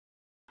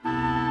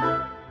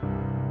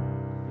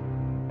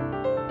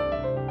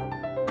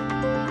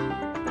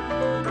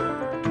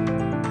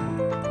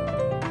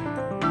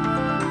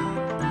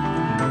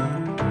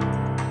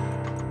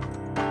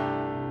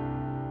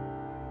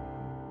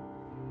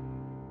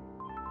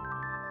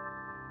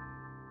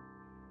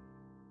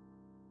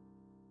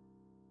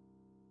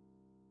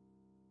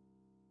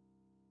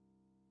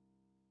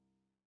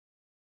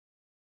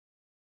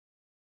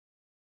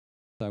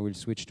I will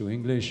switch to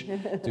English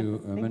to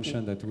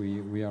mention that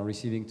we are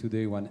receiving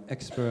today one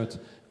expert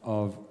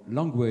of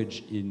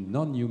language in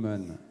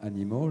non-human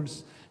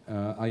animals,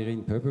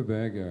 Irene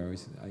Pepperberg.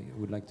 I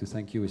would like to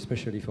thank you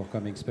especially for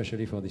coming,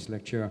 especially for this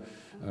lecture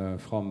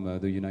from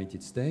the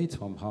United States,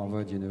 from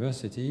Harvard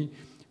University.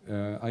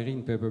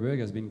 Irene Pepperberg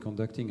has been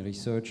conducting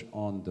research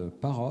on the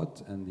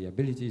parrot and the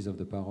abilities of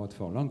the parrot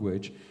for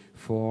language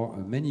for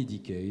many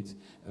decades.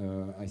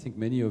 I think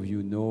many of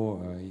you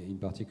know, in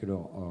particular,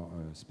 our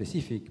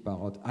specific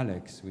parrot,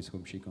 Alex, with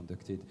whom she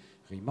conducted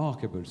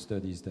remarkable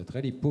studies that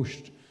really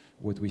pushed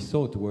what we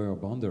thought were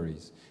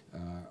boundaries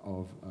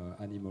of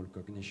animal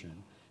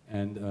cognition.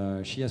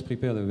 And she has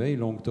prepared a very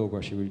long talk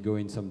where she will go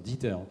in some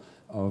detail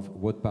of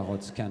what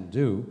parrots can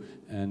do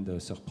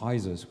and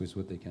surprise us with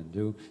what they can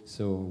do.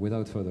 So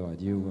without further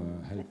ado,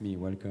 help me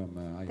welcome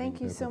Irene.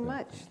 Thank you so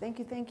much. Thank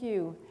you, thank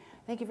you.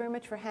 Thank you very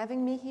much for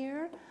having me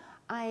here.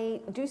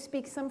 I do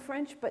speak some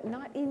French, but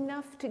not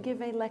enough to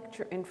give a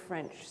lecture in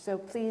French. So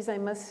please, I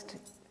must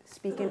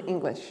speak in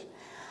English.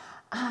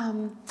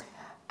 And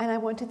I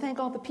want to thank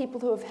all the people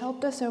who have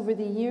helped us over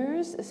the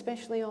years,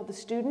 especially all the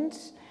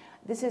students.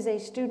 This is a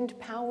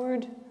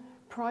student-powered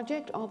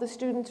project. All the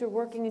students are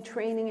working and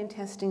training and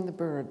testing the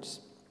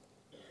birds.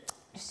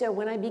 So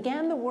when I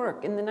began the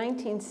work in the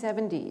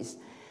 1970s,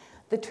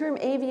 the term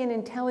avian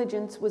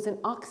intelligence was an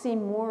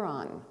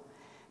oxymoron.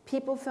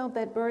 People felt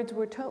that birds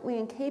were totally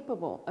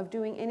incapable of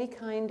doing any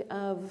kind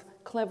of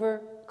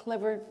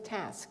clever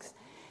tasks.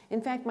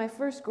 In fact, my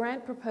first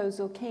grant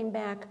proposal came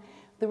back,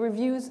 the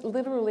reviews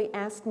literally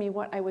asked me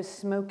what I was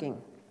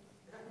smoking.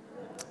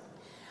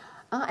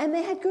 And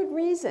they had good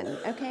reason,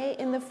 okay?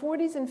 In the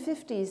 40s and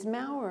 50s,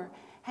 Maurer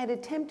had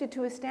attempted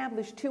to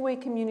establish two-way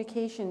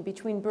communication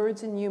between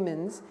birds and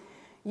humans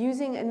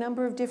using a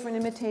number of different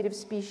imitative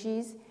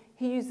species.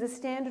 He used the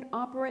standard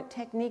operant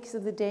techniques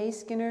of the day,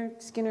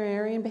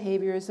 Skinnerian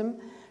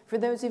behaviorism. For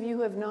those of you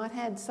who have not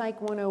had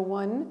Psych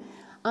 101,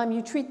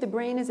 you treat the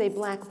brain as a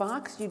black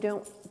box. You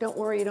don't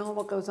worry at all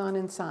what goes on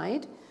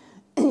inside.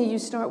 You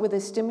start with a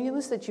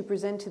stimulus that you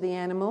present to the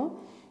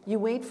animal. You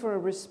wait for a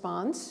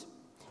response.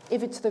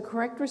 If it's the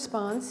correct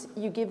response,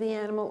 you give the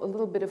animal a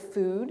little bit of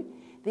food.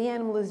 The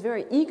animal is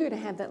very eager to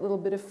have that little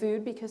bit of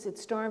food because it's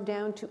starved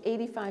down to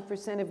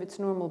 85% of its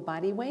normal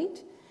body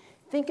weight.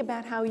 Think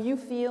about how you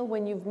feel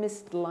when you've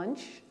missed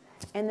lunch,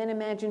 and then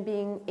imagine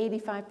being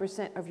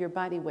 85% of your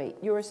body weight.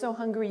 You are so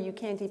hungry you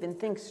can't even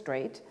think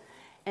straight,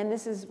 and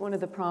this is one of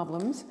the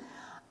problems.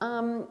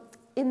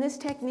 In this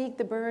technique,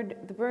 the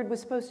bird was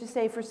supposed to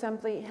say for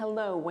somebody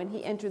hello when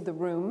he entered the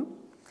room,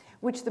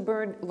 which the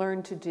bird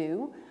learned to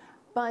do.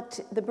 But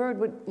the bird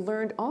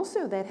learned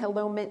also that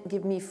hello meant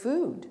give me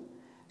food.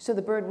 So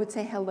the bird would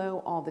say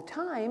hello all the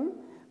time,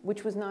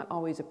 which was not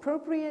always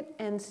appropriate,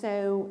 and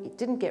so it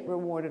didn't get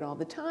rewarded all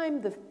the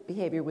time. The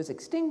behavior was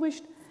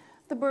extinguished.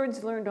 The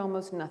birds learned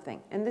almost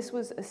nothing, and this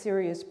was a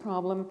serious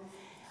problem.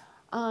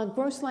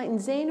 Grosslight and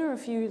Zahner, a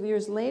few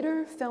years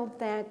later, felt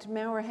that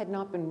Maurer had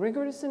not been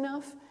rigorous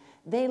enough.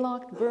 They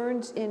locked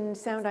birds in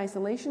sound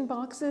isolation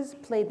boxes,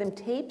 played them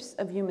tapes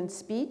of human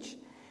speech.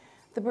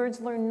 The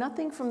birds learned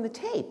nothing from the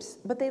tapes,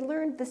 but they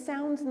learned the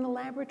sounds in the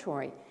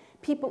laboratory.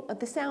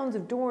 The sounds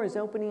of doors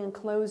opening and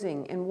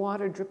closing and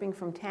water dripping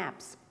from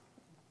taps.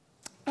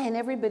 And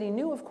everybody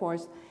knew, of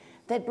course,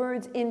 that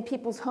birds in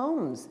people's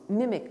homes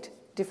mimicked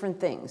different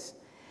things.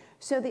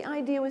 So the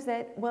idea was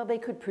that, well, they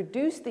could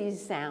produce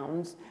these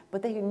sounds,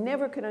 but they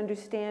never could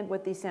understand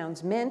what these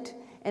sounds meant,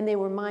 and they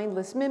were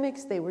mindless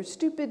mimics, they were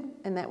stupid,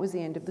 and that was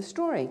the end of the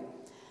story.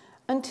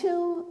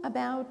 Until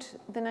about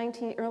the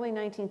early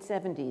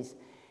 1970s.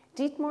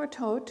 Dietmar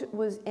Todt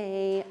was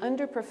an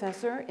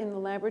underprofessor in the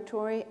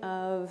laboratory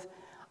of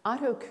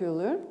Otto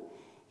Köhler.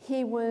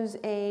 He was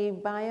a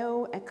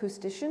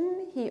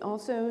bioacoustician. He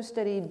also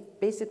studied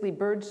basically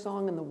bird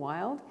song in the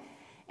wild.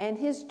 And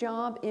his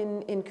job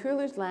in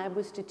Köhler's lab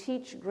was to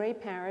teach gray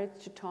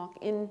parrots to talk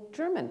in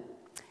German.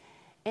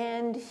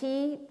 And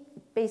he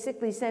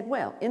basically said,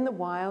 well, in the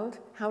wild,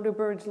 how do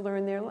birds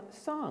learn their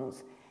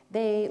songs?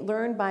 They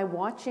learn by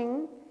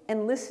watching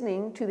and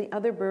listening to the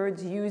other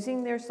birds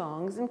using their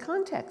songs in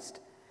context.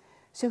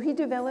 So he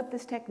developed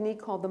this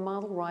technique called the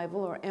model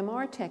rival, or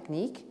MR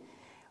technique,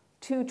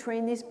 to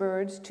train these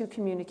birds to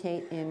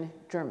communicate in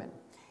German.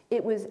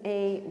 It was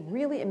a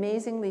really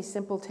amazingly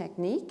simple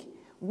technique.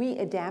 We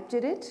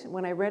adapted it.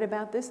 When I read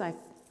about this,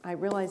 I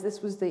realized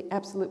this was the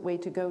absolute way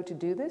to go to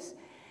do this,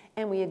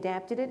 and we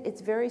adapted it. It's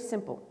very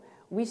simple.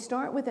 We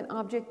start with an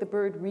object the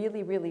bird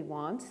really, really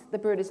wants. The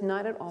bird is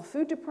not at all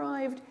food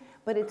deprived,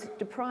 but it's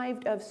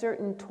deprived of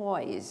certain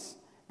toys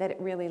that it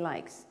really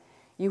likes.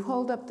 You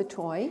hold up the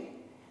toy.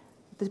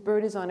 This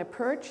bird is on a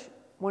perch.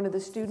 One of the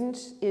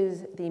students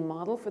is the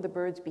model for the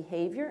bird's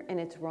behavior and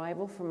its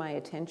rival for my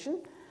attention.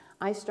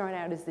 I start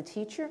out as the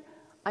teacher.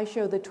 I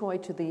show the toy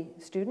to the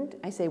student.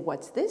 I say,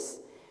 what's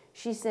this?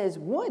 She says,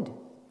 wood.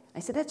 I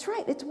said, that's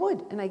right, it's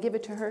wood. And I give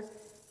it to her.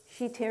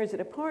 She tears it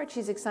apart.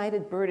 She's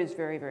excited. Bird is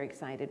very, very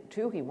excited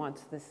too. He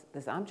wants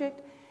this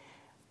object.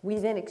 We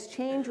then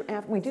exchange,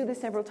 after we do this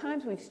several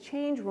times, we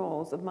exchange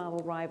roles of model,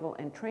 rival,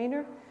 and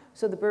trainer.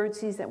 So the bird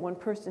sees that one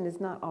person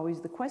is not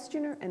always the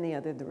questioner and the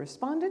other the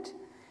respondent.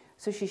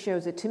 So she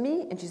shows it to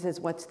me and she says,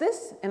 "What's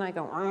this?" And I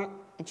go, "Ah,"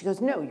 and she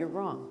goes, "No, you're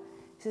wrong."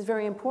 This is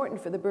very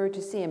important for the bird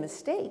to see a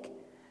mistake,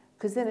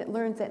 because then it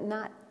learns that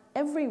not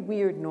every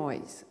weird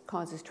noise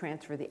causes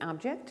transfer of the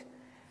object.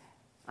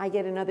 I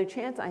get another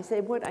chance. I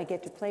say what, I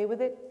get to play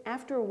with it.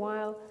 After a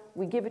while,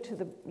 we give it to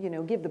the,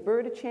 give the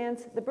bird a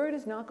chance. The bird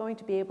is not going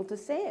to be able to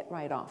say it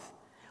right off.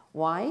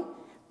 Why?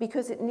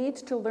 Because it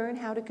needs to learn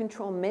how to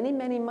control many,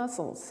 many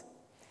muscles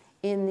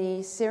in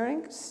the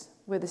syrinx,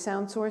 where the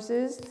sound source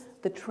is,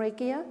 the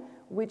trachea,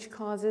 which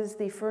causes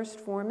the first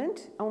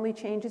formant, only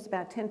changes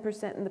about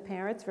 10% in the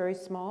parrots, very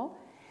small.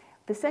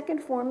 The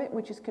second formant,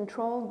 which is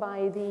controlled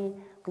by the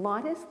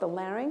glottis, the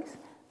larynx,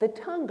 the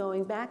tongue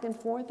going back and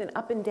forth and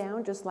up and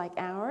down just like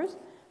ours,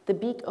 the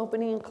beak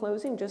opening and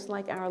closing just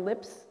like our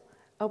lips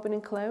open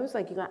and close,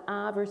 like you got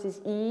ah versus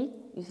e,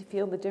 you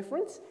feel the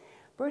difference?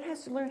 Bird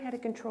has to learn how to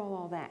control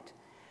all that.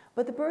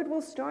 But the bird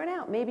will start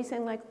out maybe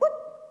saying like, whoop,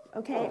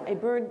 okay, a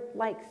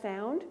bird-like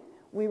sound.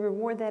 We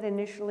reward that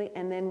initially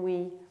and then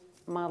we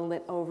model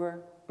it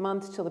over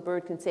months till the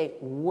bird can say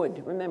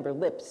would. Remember,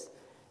 lips.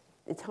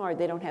 It's hard,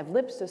 they don't have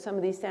lips, so some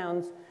of these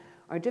sounds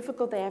are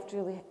difficult. They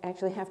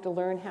actually have to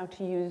learn how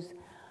to use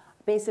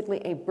basically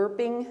a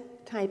burping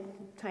type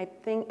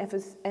thing,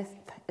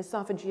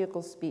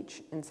 esophageal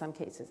speech in some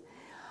cases.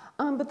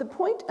 But the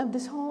point of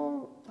this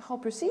whole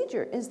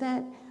procedure is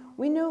that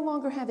we no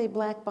longer have a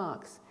black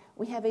box.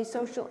 We have a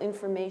social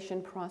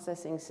information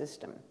processing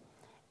system.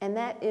 And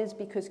that is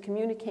because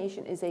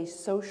communication is a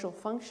social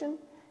function,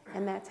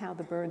 and that's how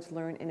the birds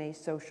learn in a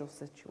social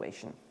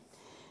situation.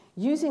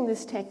 Using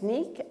this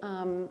technique,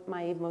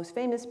 my most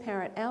famous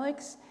parrot,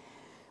 Alex,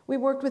 we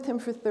worked with him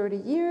for 30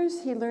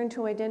 years. He learned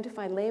to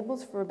identify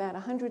labels for about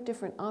 100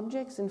 different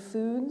objects and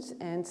foods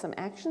and some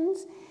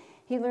actions.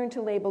 He learned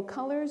to label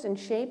colors and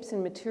shapes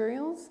and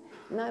materials.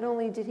 Not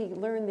only did he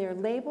learn their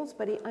labels,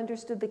 but he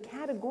understood the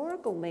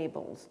categorical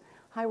labels,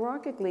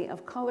 hierarchically,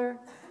 of color,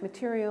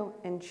 material,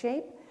 and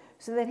shape,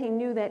 so that he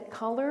knew that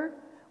color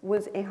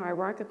was a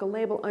hierarchical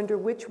label under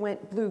which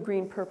went blue,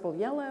 green, purple,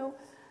 yellow,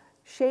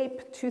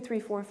 shape, 2, 3,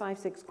 4, 5,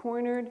 6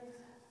 cornered,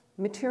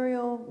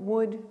 material,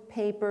 wood,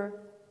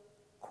 paper,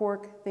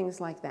 cork, things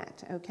like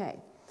that. Okay.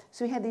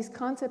 So he had these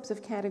concepts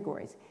of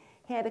categories.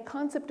 He had a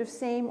concept of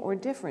same or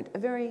different, a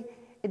very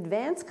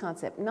advanced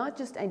concept, not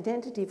just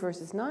identity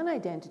versus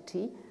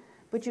non-identity,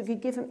 but you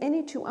could give him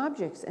any two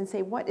objects and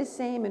say what is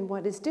same and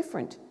what is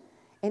different.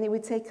 And he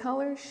would say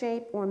color,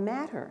 shape, or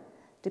matter,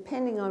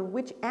 depending on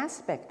which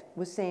aspect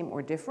was same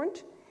or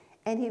different.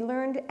 And he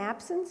learned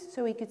absence,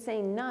 so he could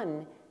say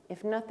none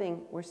if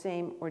nothing were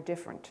same or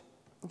different.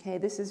 Okay,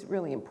 this is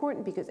really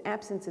important because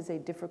absence is a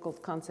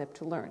difficult concept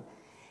to learn.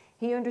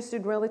 He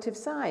understood relative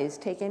size.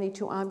 Take any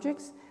two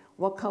objects,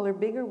 what color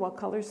bigger, what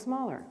color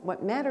smaller,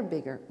 what matter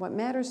bigger, what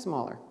matter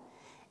smaller.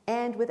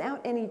 And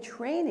without any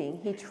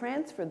training, he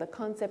transferred the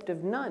concept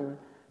of none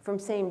from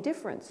same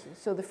difference.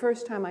 So the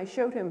first time I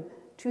showed him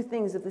two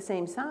things of the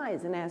same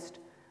size and asked,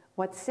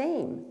 what's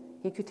same?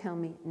 He could tell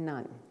me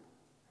none.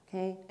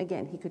 Okay,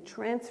 again, he could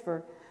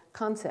transfer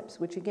concepts,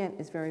 which again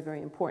is very,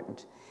 very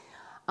important.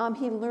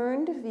 He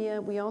learned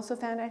via, we also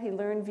found out he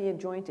learned via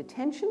joint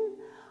attention,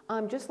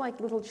 just like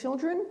little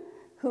children,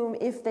 whom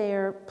if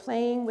they're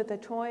playing with a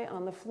toy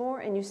on the floor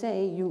and you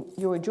say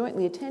you're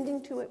jointly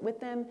attending to it with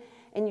them,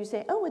 and you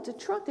say, oh, it's a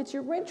truck, it's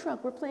your red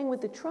truck, we're playing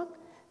with the truck,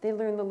 they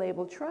learn the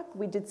label truck.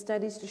 We did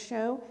studies to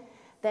show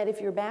that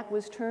if your back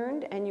was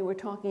turned and you were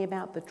talking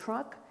about the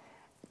truck,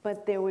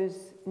 but there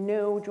was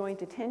no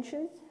joint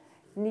attention,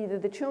 neither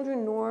the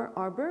children nor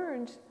our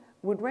birds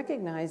would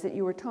recognize that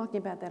you were talking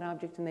about that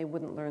object and they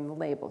wouldn't learn the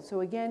label.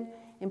 So again,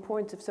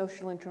 importance of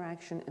social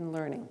interaction and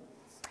learning.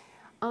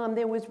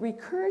 There was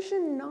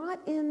recursion, not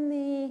in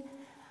the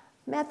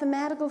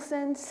mathematical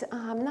sense,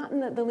 not in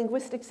the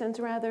linguistic sense,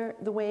 rather,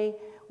 the way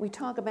we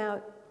talk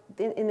about,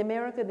 in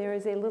America there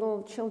is a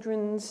little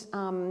children's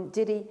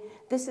ditty,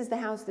 this is the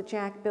house that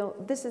Jack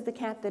built, this is the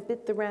cat that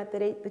bit the rat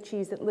that ate the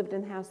cheese that lived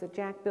in the house that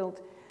Jack built.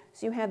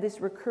 So you have this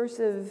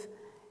recursive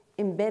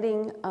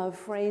embedding of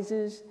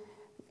phrases.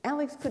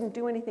 Alex couldn't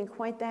do anything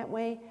quite that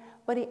way,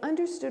 but he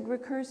understood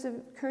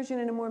recursion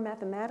in a more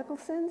mathematical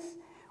sense,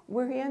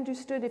 where he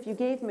understood if you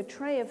gave him a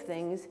tray of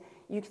things,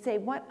 you could say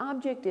what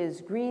object is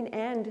green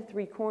and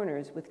three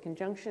corners with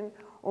conjunction,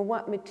 or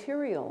what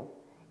material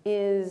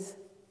is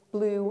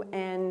blue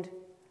and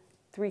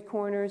three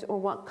corners, or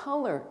what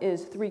color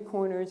is three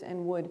corners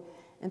and wood,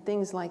 and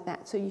things like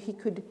that. So he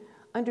could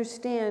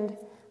understand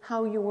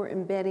how you were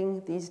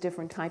embedding these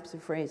different types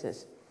of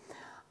phrases.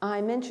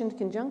 I mentioned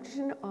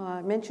conjunction,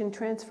 mentioned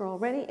transfer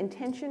already.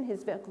 Intention,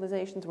 his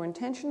vocalizations were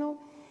intentional.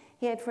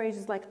 He had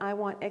phrases like, I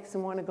want X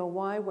and want to go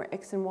Y, where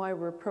X and Y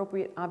were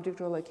appropriate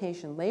object or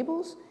location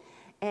labels.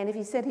 And if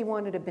he said he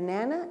wanted a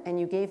banana and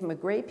you gave him a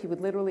grape, he would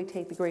literally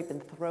take the grape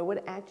and throw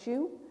it at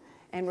you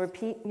and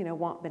repeat,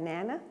 want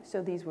banana.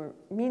 So these were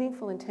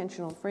meaningful,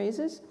 intentional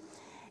phrases.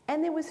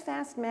 And there was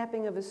fast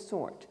mapping of a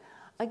sort.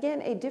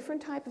 Again, a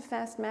different type of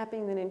fast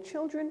mapping than in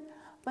children,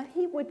 but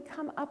he would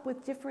come up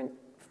with different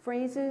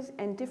phrases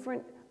and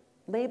different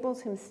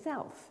labels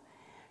himself.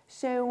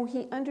 So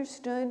he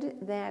understood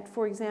that,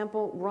 for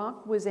example,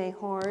 rock was a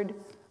hard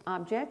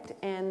object,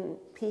 and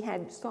he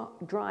had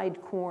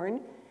dried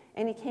corn,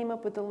 and he came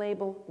up with the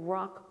label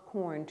rock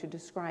corn to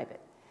describe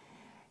it.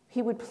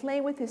 He would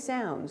play with his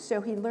sounds,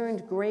 so he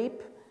learned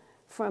grape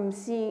from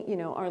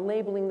seeing, our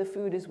labeling the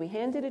food as we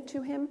handed it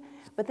to him,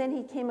 but then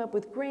he came up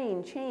with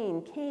grain,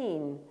 chain,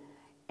 cane,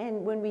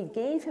 and when we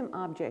gave him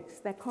objects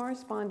that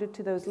corresponded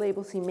to those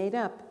labels he made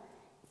up,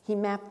 he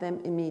mapped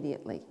them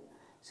immediately.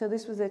 So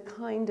this was a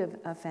kind of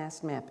a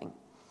fast mapping.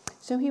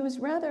 So he was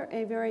rather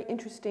a very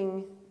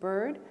interesting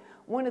bird.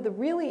 One of the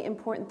really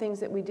important things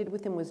that we did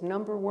with him was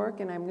number work,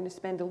 and I'm going to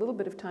spend a little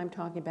bit of time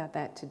talking about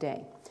that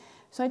today.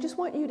 So I just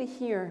want you to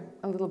hear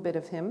a little bit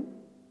of him.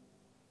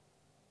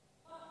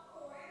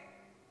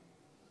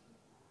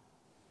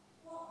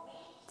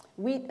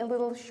 Wheat, a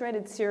little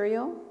shredded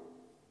cereal.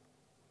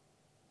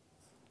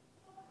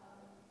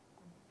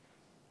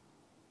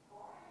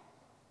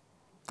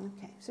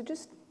 Okay, so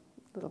just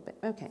a little bit.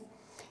 Okay.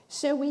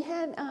 So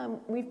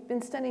we've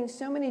been studying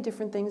so many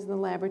different things in the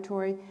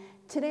laboratory.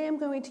 Today I'm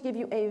going to give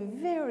you a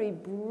very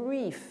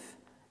brief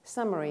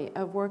summary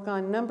of work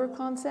on number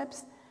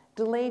concepts,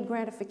 delayed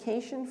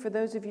gratification, for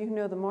those of you who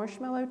know the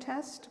marshmallow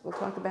test, we'll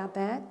talk about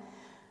that,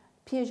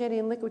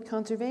 Piagetian liquid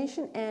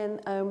conservation,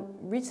 and a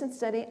recent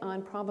study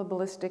on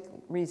probabilistic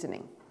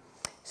reasoning.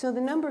 So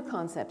the number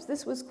concepts,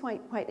 this was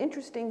quite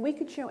interesting. We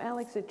could show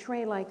Alex a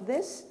tray like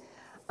this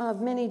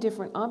of many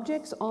different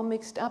objects all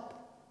mixed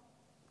up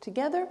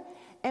together,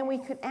 and we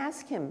could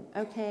ask him,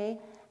 okay,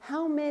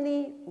 how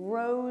many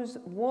rows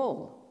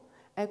wool,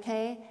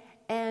 okay?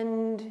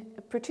 And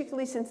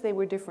particularly since they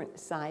were different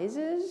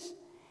sizes,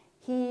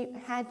 he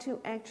had to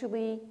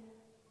actually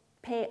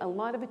pay a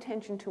lot of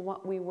attention to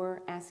what we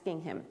were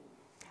asking him.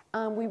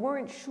 We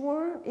weren't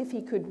sure if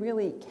he could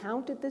really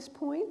count at this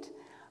point,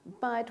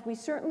 but we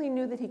certainly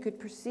knew that he could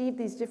perceive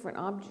these different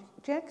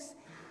objects.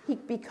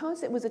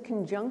 Because it was a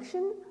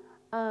conjunction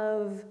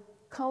of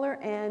color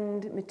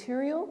and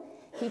material,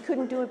 he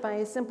couldn't do it by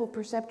a simple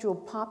perceptual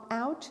pop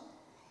out.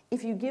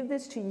 If you give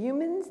this to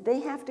humans, they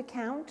have to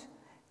count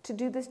to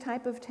do this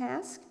type of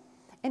task,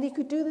 and he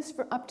could do this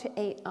for up to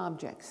 8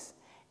 objects.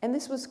 And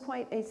this was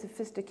quite a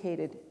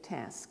sophisticated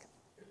task.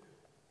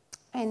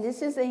 And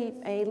this is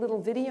a little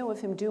video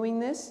of him doing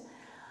this.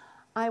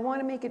 I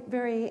want to make it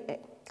very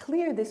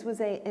clear this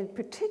was a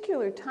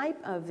particular type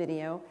of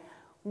video.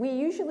 We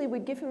usually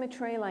would give him a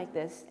tray like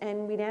this,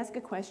 and we'd ask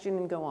a question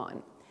and go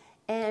on.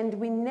 And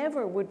we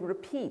never would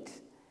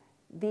repeat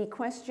the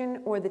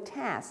question or the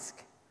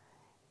task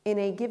in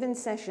a given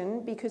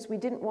session because we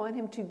didn't want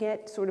him to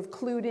get sort of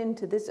clued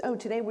into this, oh,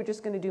 today we're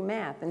just going to do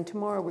math, and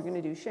tomorrow we're going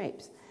to do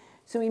shapes.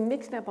 So we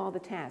mixed up all the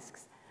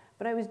tasks.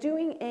 But I was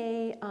doing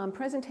a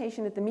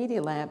presentation at the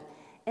Media Lab,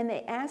 and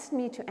they asked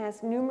me to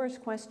ask numerous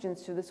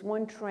questions to this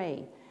one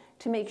tray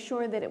to make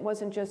sure that it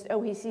wasn't just,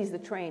 oh, he sees the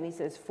tray and he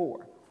says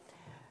 4.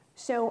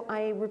 So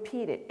I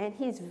repeat it, and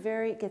gets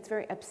very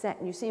upset,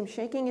 and you see him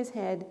shaking his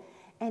head,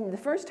 and the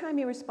first time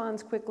he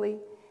responds quickly,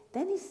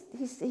 then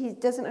he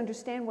doesn't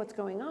understand what's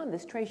going on.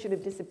 This tray should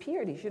have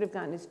disappeared. He should have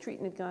gotten his treat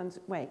and it gone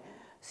away.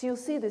 So you'll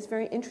see this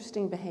very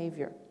interesting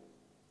behavior.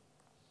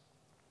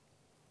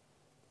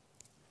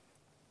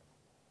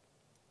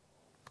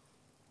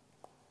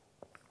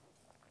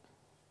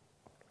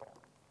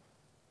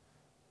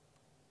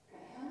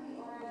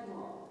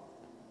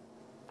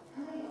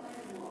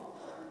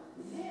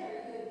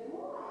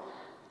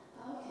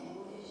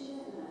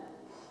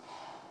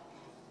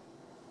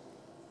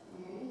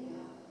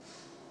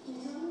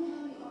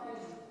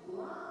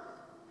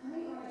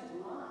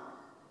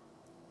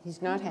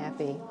 He's not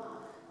happy.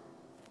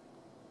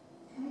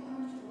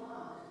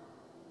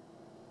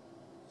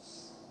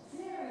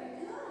 Very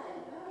good.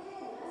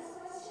 Okay, last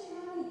question.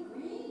 How many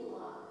green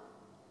block?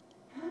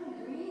 How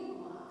many green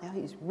block? Now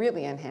he's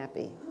really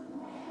unhappy. Good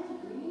boy. How many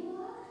green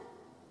block?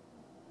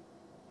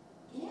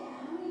 Yeah,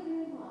 how many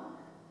green block?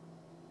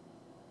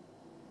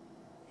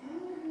 How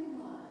many green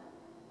block?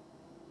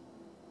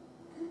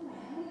 Good boy.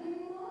 How many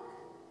green block?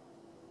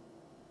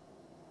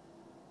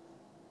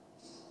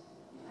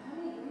 How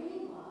many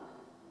green block?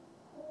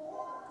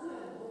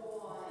 Good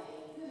boy.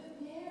 Good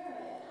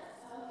parrot.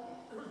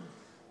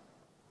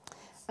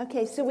 Okay.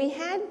 Okay, so we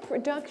had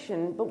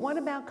production, but what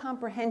about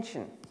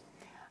comprehension?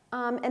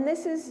 And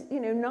this is,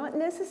 not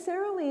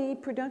necessarily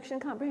production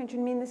and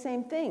comprehension mean the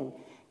same thing.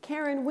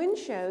 Karen Wynn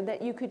showed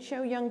that you could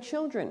show young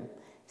children,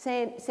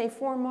 say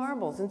 4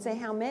 marbles, and say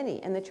how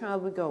many, and the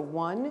child would go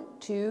 1,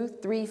 2,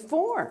 3,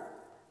 4.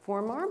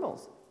 4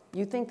 marbles.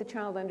 You think the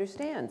child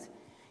understands.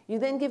 You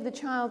then give the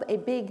child a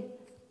big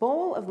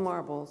bowl of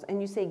marbles,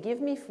 and you say, give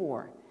me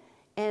 4.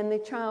 And the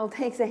child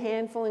takes a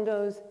handful and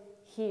goes,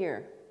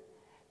 here,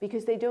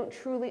 because they don't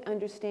truly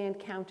understand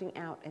counting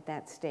out at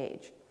that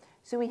stage.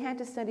 So we had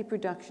to study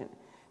production.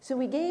 So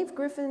we gave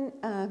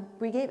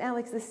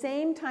Alex the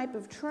same type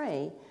of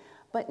tray,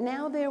 but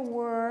now there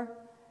were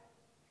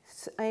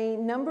a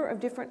number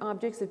of different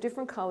objects of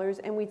different colors,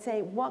 and we'd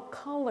say, what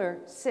color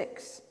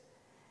 6?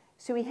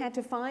 So we had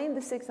to find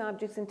the 6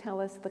 objects and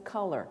tell us the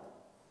color.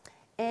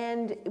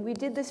 And we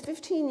did this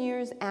 15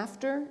 years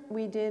after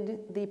we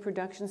did the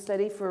production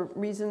study for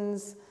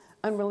reasons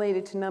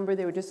unrelated to number.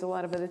 There were just a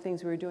lot of other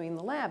things we were doing in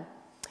the lab.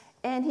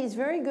 And he's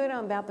very good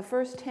on about the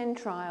first 10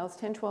 trials,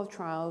 10, 12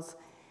 trials.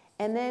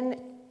 And then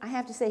I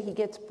have to say he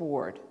gets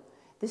bored.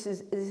 This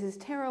is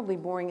terribly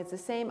boring. It's the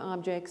same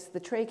objects. The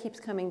tray keeps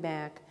coming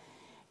back.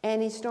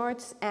 And he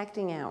starts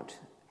acting out.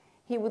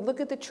 He would look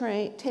at the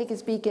tray, take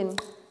his beacon,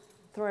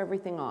 throw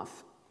everything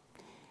off.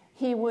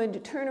 He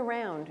would turn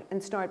around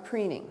and start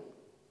preening.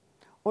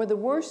 Or the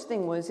worst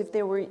thing was if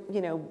there were,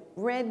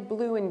 red,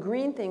 blue, and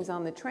green things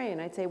on the tray,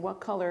 and I'd say, what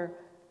color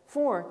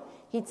for?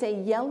 He'd say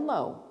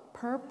yellow,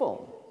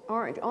 purple,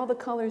 orange, all the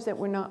colors that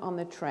were not on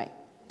the tray.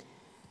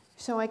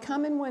 So I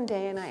come in one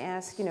day and I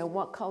ask,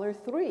 what color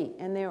 3?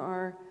 And there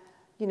are,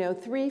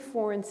 3,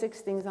 4, and 6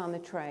 things on the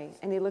tray.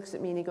 And he looks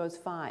at me and he goes,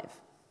 5.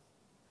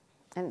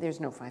 And there's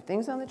no 5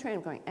 things on the tray.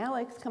 I'm going,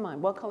 Alex, come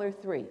on, what color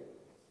 3?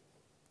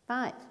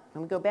 5.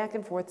 And we go back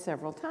and forth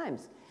several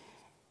times.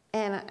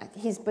 And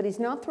but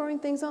he's not throwing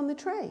things on the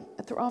tray,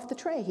 off the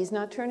tray. He's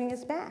not turning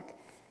his back.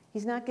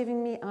 He's not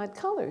giving me odd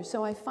colors.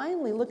 So I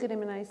finally look at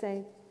him and I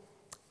say,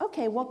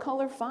 okay, what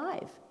color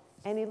 5?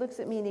 And he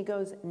looks at me and he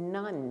goes,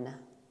 none.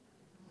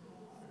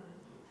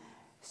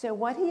 So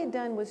what he had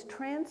done was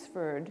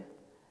transferred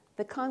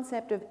the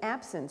concept of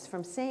absence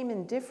from same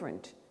and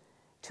different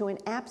to an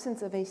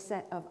absence of a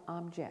set of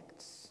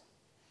objects.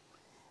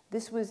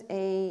 This was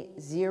a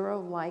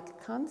zero-like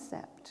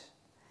concept.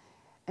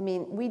 I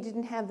mean, we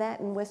didn't have that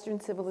in Western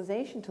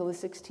civilization till the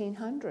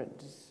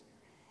 1600s.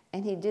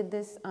 And he did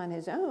this on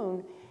his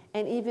own.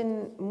 And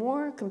even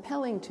more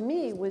compelling to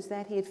me was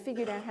that he had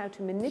figured out how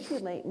to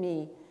manipulate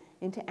me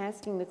into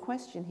asking the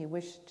question he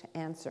wished to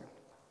answer.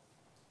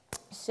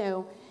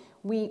 So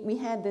we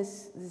had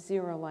this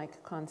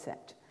zero-like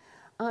concept.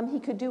 He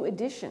could do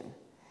addition.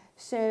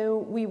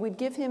 So we would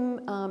give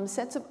him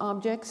sets of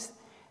objects.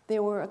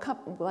 There were a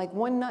couple, like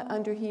 1 nut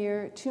under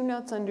here, 2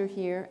 nuts under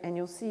here, and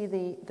you'll see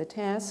the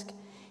task.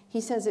 He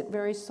says it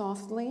very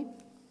softly.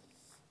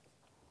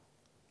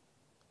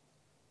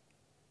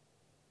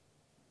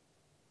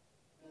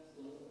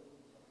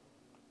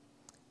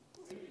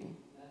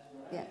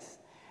 Yes.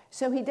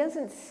 So he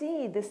doesn't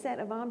see the set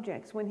of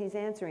objects when he's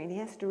answering. He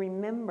has to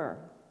remember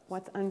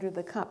what's under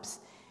the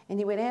cups. And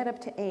he would add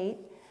up to 8.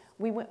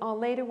 We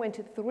later went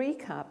to 3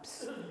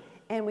 cups.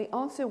 And we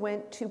also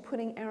went to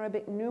putting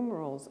Arabic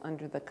numerals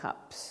under the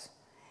cups.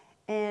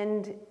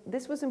 And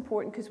this was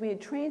important because we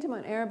had trained him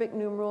on Arabic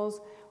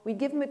numerals. We'd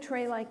give him a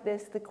tray like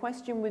this. The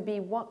question would be,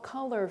 what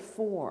color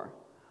 4?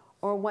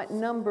 Or what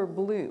number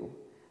blue?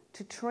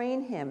 To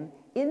train him,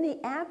 in the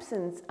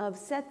absence of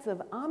sets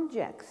of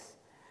objects,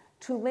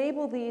 to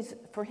label these,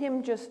 for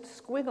him, just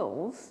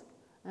squiggles,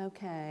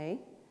 okay,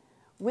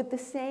 with the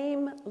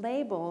same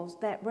labels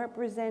that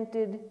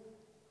represented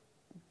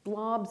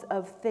blobs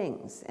of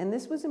things. And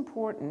this was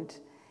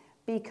important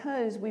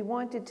because we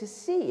wanted to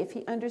see if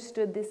he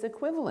understood this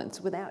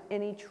equivalence without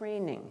any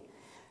training.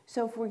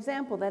 So for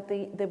example, that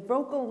the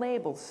vocal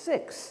label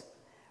 6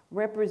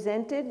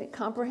 represented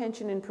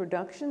comprehension and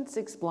production,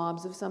 6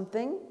 blobs of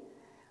something.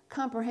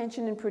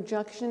 Comprehension and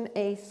production,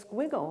 a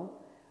squiggle.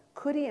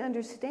 Could he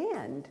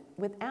understand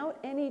without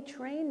any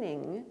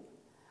training,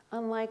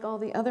 unlike all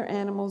the other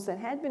animals that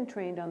had been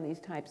trained on these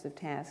types of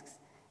tasks,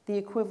 the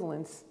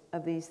equivalence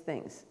of these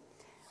things?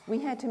 We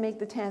had to make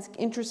the task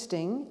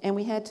interesting, and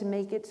we had to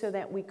make it so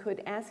that we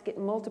could ask it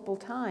multiple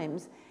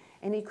times,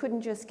 and he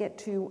couldn't just get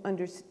to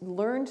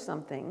learn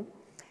something.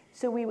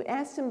 So we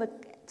asked him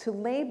to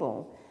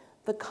label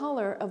the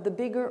color of the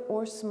bigger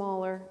or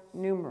smaller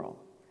numeral.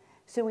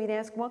 So we'd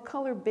ask what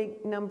color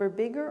number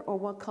bigger or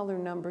what color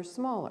number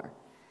smaller.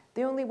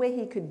 The only way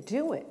he could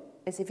do it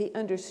is if he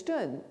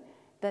understood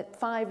that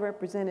 5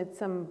 represented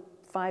some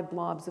 5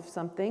 blobs of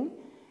something,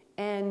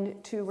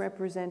 and 2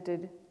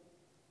 represented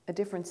a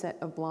different set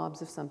of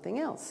blobs of something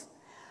else.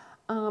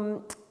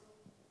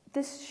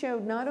 This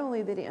showed not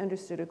only that he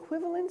understood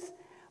equivalence,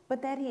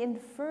 but that he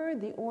inferred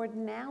the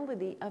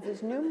ordinality of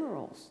his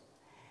numerals.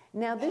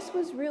 Now, this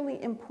was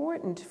really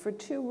important for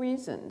 2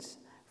 reasons.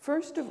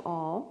 First of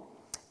all,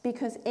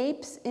 because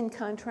apes, in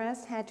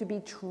contrast, had to be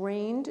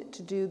trained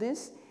to do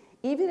this.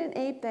 Even an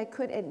ape that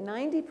could, at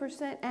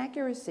 90%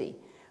 accuracy,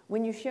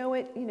 when you show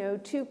it,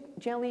 2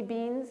 jelly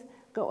beans,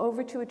 go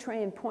over to a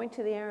tray and point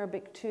to the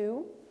Arabic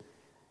 2,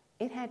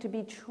 it had to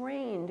be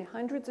trained,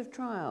 hundreds of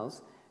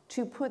trials,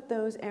 to put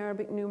those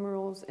Arabic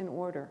numerals in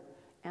order.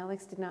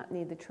 Alex did not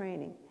need the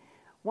training.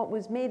 What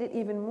made it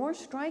even more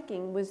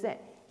striking was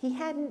that he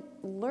hadn't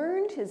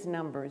learned his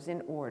numbers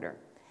in order.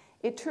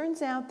 It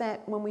turns out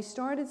that when we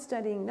started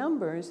studying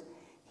numbers,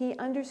 he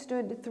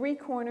understood 3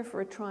 corner for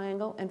a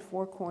triangle and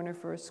 4 corner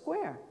for a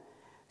square.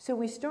 So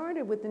we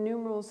started with the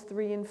numerals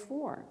 3 and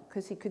 4,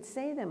 because he could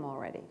say them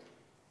already.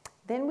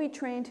 Then we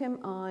trained him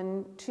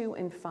on 2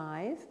 and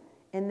 5,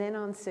 and then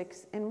on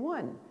 6 and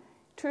 1.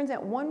 Turns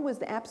out 1 was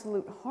the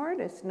absolute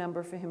hardest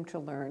number for him to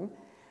learn,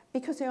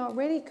 because he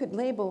already could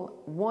label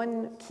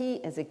 1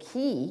 key as a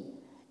key,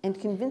 and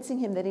convincing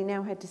him that he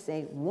now had to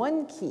say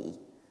 1 key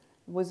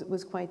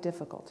was quite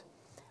difficult.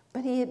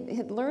 But he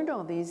had learned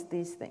all these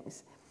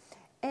things.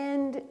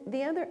 And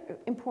the other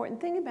important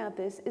thing about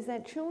this is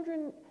that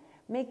children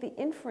make the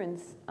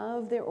inference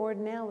of their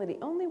ordinality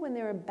only when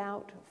they're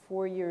about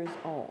 4 years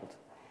old.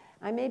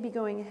 I may be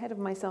going ahead of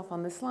myself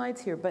on the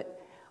slides here, but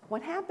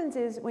what happens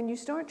is when you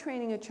start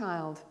training a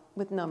child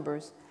with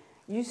numbers,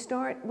 you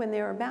start when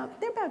they're about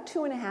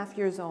 2.5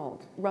 years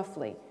old,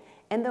 roughly,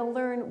 and they'll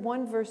learn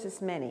 1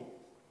 versus many.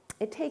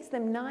 It takes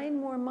them 9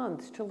 more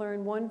months to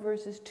learn 1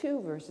 versus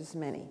 2 versus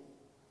many.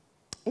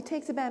 It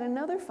takes about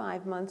another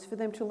 5 months for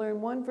them to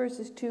learn 1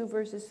 versus 2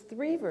 versus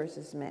 3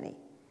 versus many.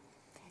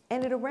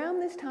 And at around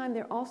this time,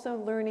 they're also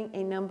learning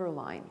a number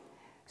line.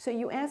 So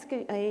you ask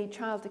a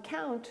child to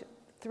count,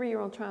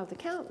 3-year-old child to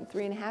count,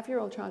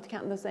 3.5-year-old child to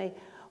count, and they'll say,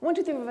 1,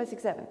 2, 3, 4, 5,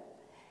 6, 7.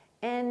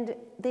 And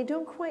they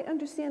don't quite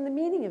understand the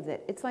meaning of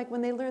it. It's like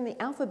when they learn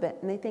the alphabet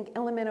and they think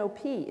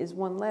LMNOP is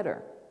 1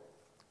 letter,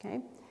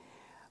 okay?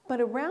 But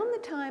around the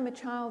time a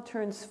child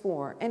turns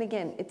 4, and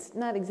again, it's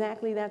not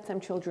exactly that, some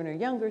children are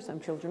younger, some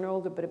children are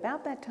older, but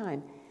about that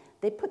time,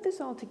 they put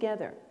this all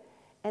together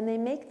and they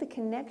make the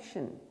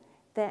connection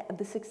that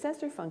the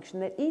successor function,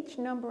 that each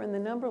number in the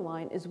number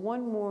line is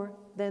 1 more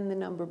than the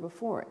number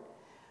before it.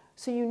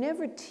 So you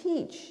never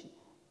teach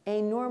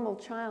a normal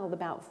child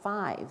about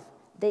 5.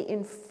 They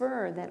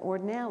infer that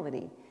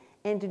ordinality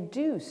and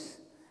deduce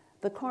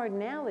the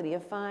cardinality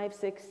of 5,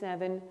 6,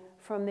 7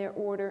 from their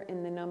order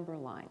in the number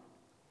line.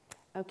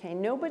 Okay,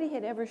 nobody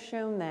had ever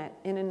shown that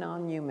in a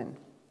non-human.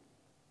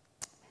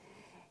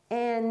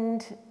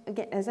 And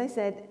again, as I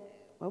said,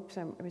 oops,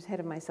 I was ahead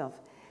of myself.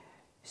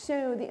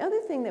 So the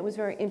other thing that was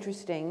very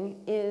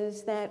interesting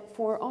is that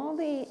for all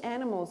the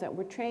animals that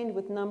were trained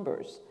with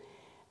numbers,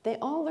 they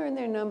all learned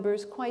their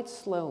numbers quite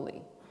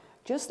slowly.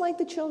 Just like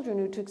the children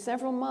who took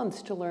several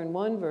months to learn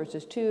 1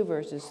 versus 2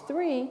 versus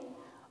 3,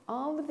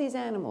 all of these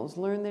animals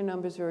learned their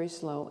numbers very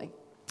slowly.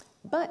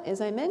 But as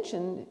I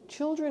mentioned,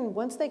 children,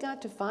 once they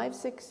got to 5,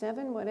 6,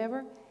 7, whatever,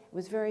 it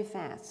was very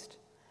fast.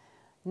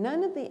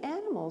 None of the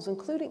animals,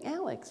 including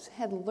Alex,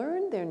 had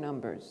learned their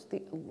numbers,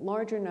 the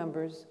larger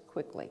numbers,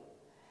 quickly.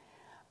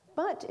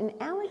 But in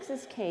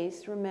Alex's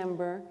case,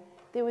 remember,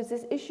 there was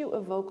this issue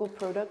of vocal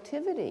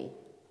productivity.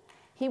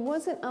 He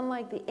wasn't,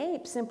 unlike the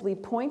ape, simply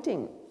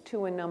pointing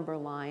to a number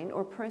line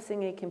or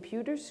pressing a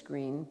computer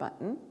screen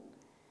button.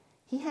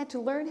 He had to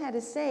learn how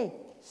to say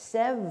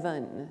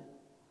 7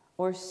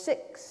 or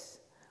 6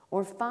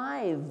 or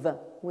 5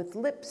 with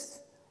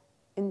lips.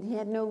 And he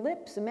had no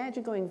lips.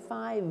 Imagine going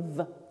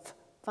 5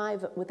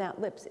 without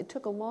lips. It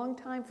took a long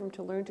time for him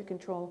to learn to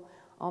control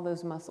all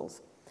those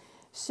muscles.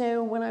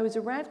 So when I was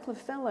a Radcliffe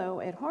Fellow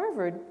at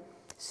Harvard,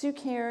 Sue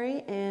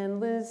Carey and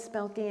Liz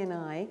Spelke and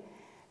I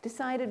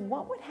decided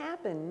what would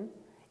happen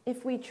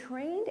if we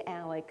trained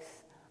Alex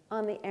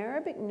on the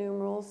Arabic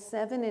numerals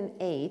 7 and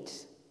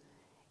 8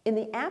 in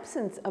the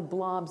absence of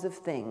blobs of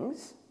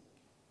things,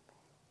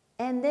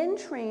 and then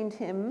trained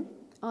him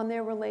on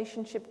their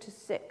relationship to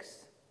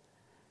 6.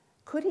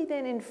 Could he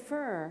then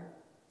infer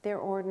their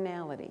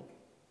ordinality?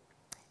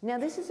 Now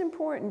this is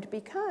important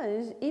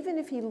because even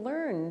if he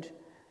learned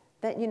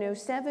that,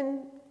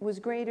 7 was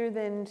greater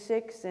than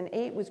 6 and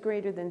 8 was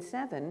greater than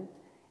 7,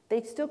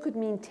 they still could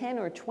mean 10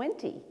 or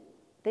 20.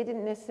 They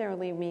didn't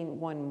necessarily mean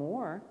 1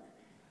 more.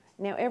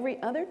 Now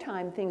every other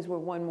time things were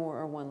 1 more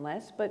or 1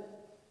 less, but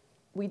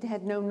we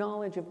had no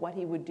knowledge of what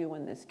he would do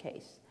in this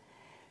case.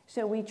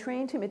 So we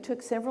trained him. It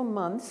took several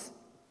months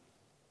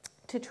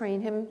to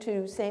train him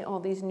to say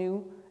all these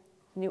new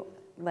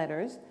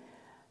letters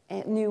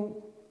and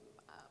new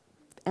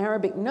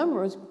Arabic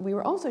numbers. We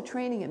were also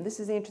training him. This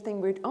is the interesting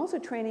thing. We were also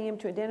training him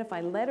to identify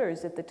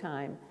letters at the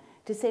time,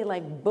 to say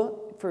like B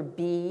for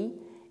B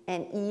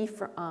and E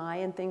for I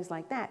and things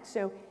like that.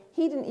 So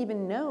he didn't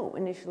even know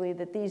initially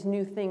that these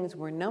new things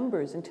were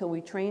numbers until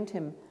we trained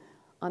him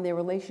on their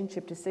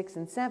relationship to 6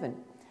 and 7.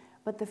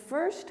 But the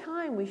first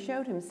time we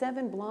showed him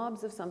 7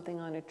 blobs of something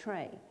on a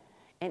tray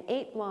and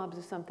 8 blobs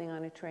of something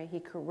on a tray, he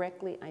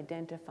correctly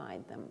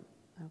identified them,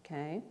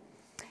 okay?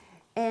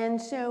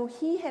 And so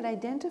he had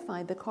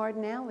identified the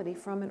cardinality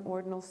from an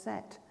ordinal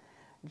set,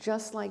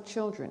 just like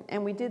children.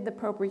 And we did the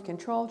appropriate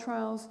control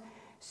trials.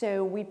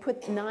 So we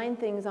put 9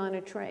 things on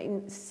a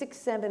tray, 6,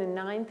 7, and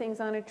 9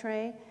 things on a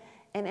tray,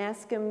 and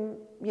asked him,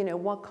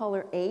 what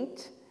color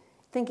 8,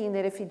 thinking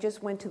that if he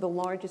just went to the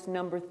largest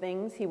number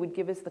things, he would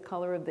give us the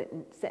color of the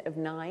set of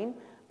 9,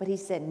 but he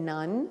said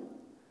none.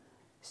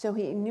 So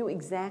he knew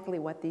exactly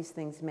what these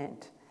things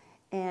meant.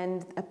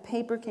 And a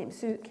paper came,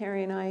 Sue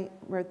Carey and I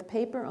wrote the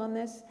paper on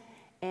this,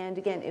 and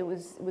again, it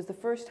was the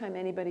first time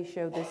anybody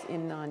showed this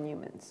in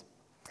non-humans.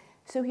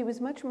 So he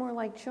was much more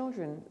like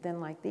children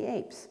than like the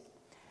apes.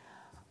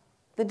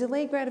 The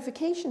delayed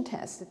gratification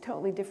test, a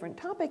totally different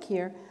topic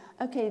here.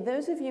 Okay,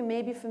 those of you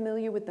may be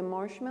familiar with the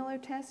marshmallow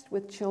test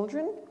with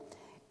children.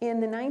 In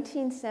the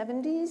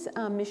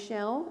 1970s,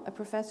 Michelle, a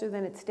professor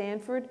then at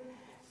Stanford,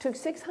 took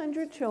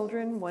 600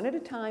 children, one at a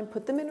time,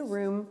 put them in a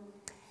room,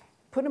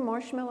 put a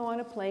marshmallow on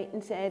a plate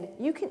and said,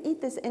 you can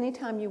eat this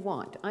anytime you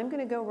want. I'm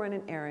going to go run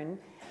an errand,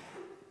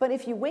 but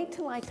if you wait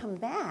till I come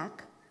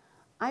back,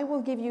 I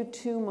will give you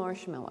 2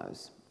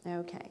 marshmallows.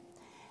 Okay.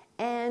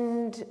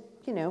 And,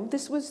 you know,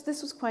 this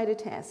was quite a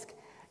task.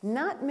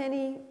 Not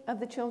many of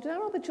the children,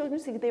 not all the children,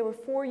 they were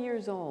 4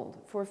 years old.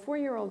 For a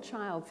 4-year-old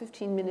child,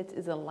 15 minutes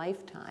is a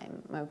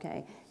lifetime,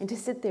 okay? And to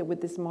sit there with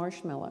this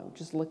marshmallow,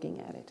 just looking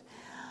at it.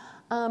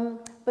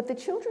 But the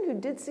children who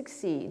did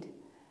succeed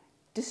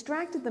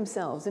distracted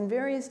themselves in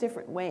various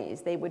different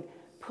ways. They would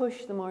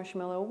push the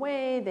marshmallow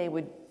away, they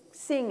would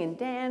sing and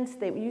dance.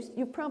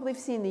 You've probably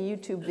seen the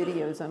YouTube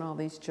videos on all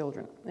these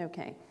children,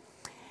 okay?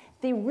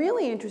 The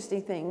really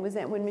interesting thing was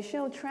that when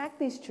Michelle tracked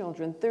these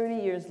children 30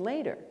 years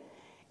later,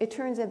 it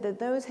turns out that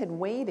those had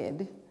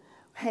waited,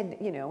 had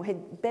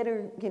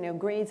better,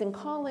 grades in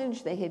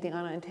college, they had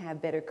gone on to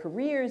have better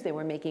careers, they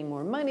were making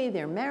more money,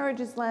 their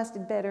marriages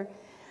lasted better.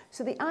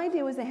 So the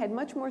idea was they had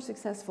much more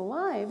successful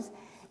lives,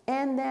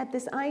 and that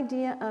this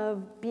idea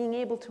of being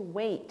able to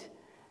wait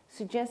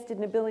suggested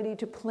an ability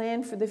to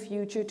plan for the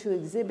future, to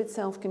exhibit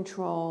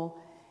self-control,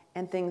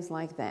 and things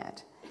like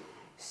that.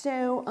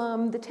 So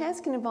the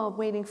task can involve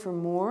waiting for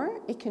more,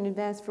 it can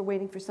invest for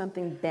waiting for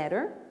something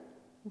better,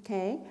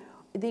 okay?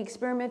 The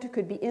experimenter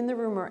could be in the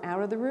room or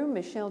out of the room.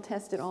 Michelle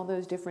tested all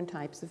those different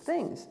types of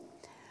things.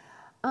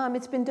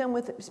 It's been done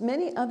with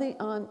many other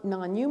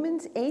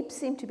non-humans. Apes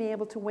seem to be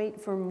able to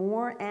wait for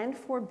more and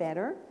for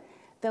better.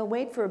 They'll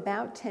wait for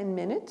about 10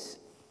 minutes.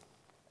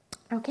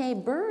 Okay,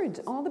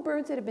 birds, all the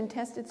birds that have been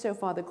tested so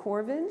far, the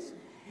corvids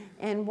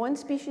and one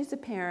species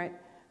of parrot,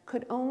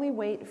 could only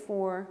wait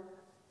for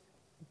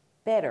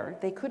better.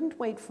 They couldn't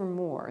wait for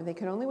more. They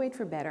could only wait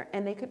for better,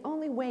 and they could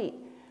only wait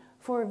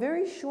for a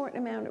very short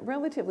amount,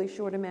 relatively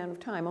short amount of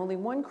time. Only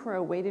one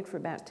crow waited for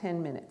about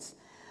 10 minutes.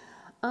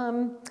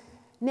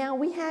 Now,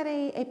 we had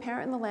a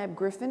parrot in the lab,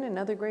 Griffin,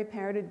 another gray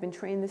parrot, had been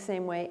trained the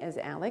same way as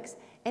Alex,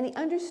 and he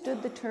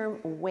understood the term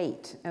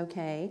wait,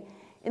 okay?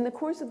 In the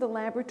course of the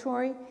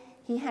laboratory,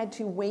 he had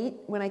to wait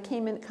when I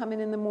come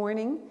in the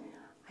morning.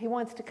 He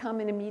wants to come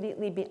and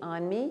immediately be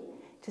on me,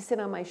 to sit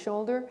on my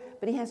shoulder,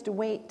 but he has to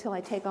wait till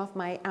I take off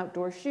my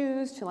outdoor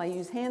shoes, till I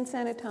use hand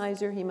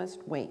sanitizer, he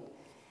must wait.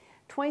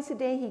 Twice a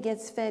day he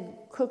gets fed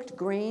cooked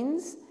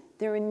grains.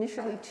 They're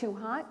initially too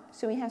hot,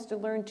 so he has to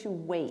learn to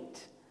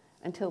wait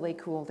until they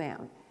cool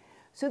down.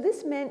 So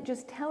this meant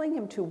just telling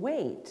him to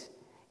wait.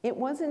 It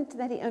wasn't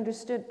that he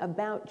understood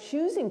about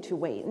choosing to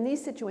wait. In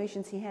these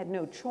situations he had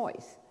no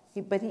choice,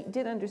 but he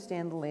did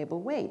understand the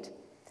label wait.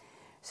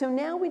 So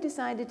now we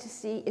decided to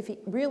see if he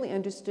really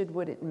understood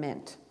what it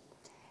meant.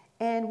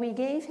 And we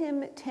gave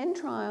him 10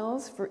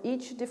 trials for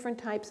each different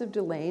types of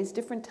delays,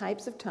 different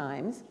types of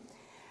times,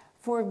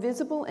 for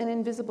visible and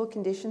invisible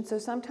conditions. So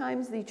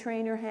sometimes the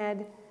trainer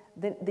had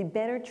the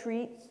better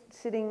treat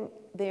sitting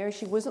there.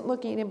 She wasn't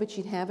looking at him, but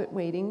she'd have it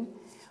waiting.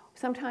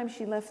 Sometimes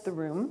she left the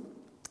room.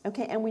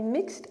 Okay, and we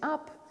mixed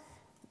up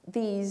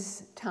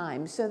these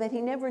times so that he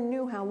never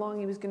knew how long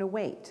he was going to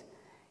wait.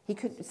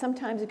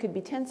 Sometimes it could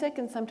be 10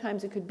 seconds,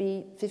 sometimes it could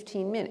be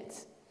 15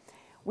 minutes.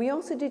 We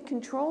also did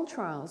control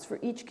trials for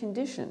each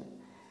condition,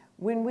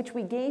 in which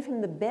we gave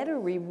him the better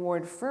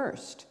reward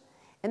first.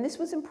 And this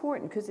was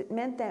important because it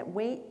meant that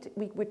wait,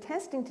 we were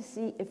testing to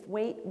see if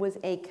wait was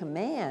a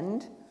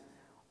command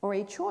or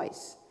a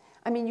choice.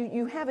 I mean,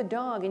 you have a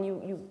dog and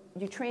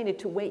you train it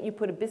to wait, you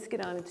put a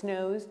biscuit on its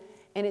nose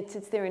and it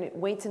sits there and it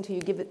waits until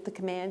you give it the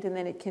command and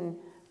then it can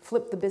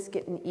flip the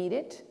biscuit and eat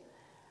it.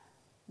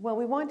 Well,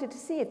 we wanted to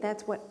see if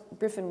that's what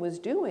Griffin was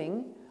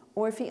doing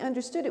or if he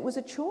understood it was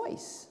a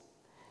choice.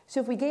 So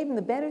if we gave him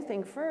the better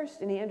thing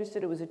first and he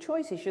understood it was a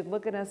choice, he should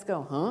look at us,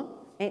 go, huh,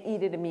 and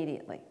eat it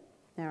immediately.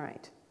 All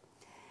right.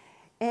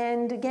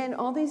 And again,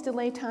 all these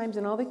delay times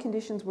and all the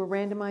conditions were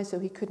randomized, so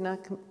he could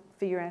not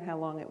figure out how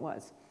long it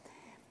was.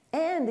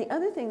 And the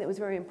other thing that was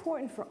very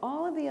important for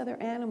all of the other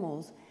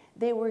animals,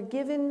 they were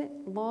given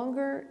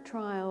longer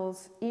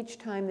trials each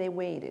time they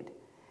waited.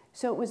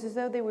 So it was as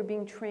though they were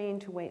being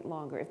trained to wait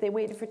longer. If they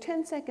waited for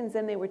 10 seconds,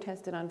 then they were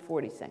tested on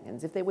 40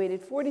 seconds. If they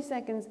waited 40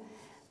 seconds,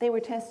 they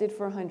were tested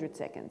for 100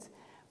 seconds.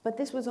 But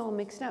this was all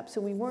mixed up,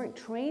 so we weren't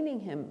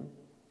training him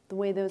the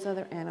way those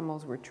other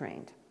animals were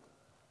trained.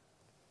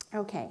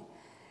 Okay.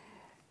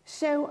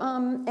 So,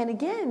 and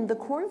again, the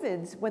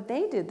corvids, what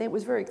they did, that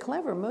was very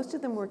clever. Most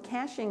of them were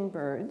caching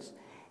birds.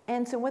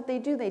 And so what they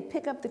do, they'd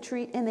pick up the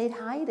treat and they'd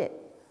hide it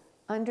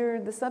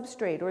under the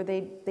substrate, or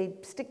they'd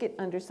stick it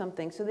under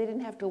something so they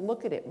didn't have to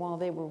look at it while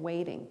they were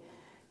waiting.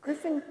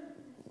 Griffin,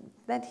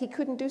 that he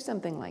couldn't do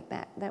something like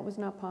that. That was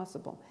not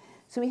possible.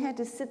 So he had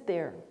to sit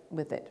there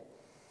with it.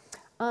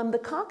 The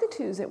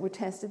cockatoos that were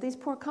tested, these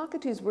poor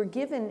cockatoos were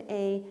given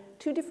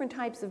two different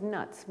types of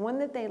nuts, one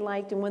that they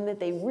liked and one that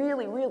they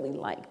really, really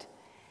liked.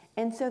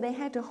 And so they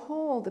had to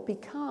hold the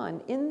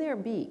pecan in their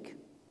beak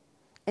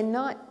and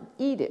not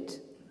eat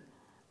it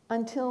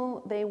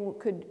until they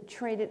could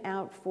trade it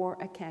out for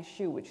a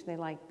cashew, which they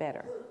liked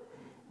better.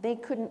 They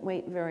couldn't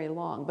wait very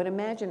long, but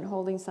imagine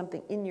holding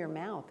something in your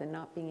mouth and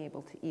not being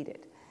able to eat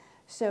it.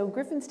 So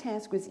Griffin's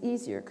task was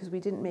easier because we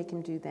didn't make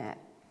him do that.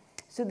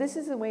 So this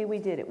is the way we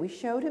did it. We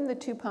showed him the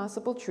two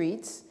possible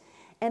treats,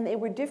 and they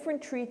were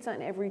different treats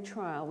on every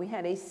trial. We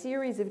had a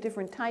series of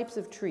different types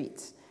of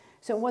treats.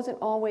 So it wasn't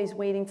always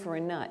waiting for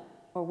a nut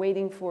or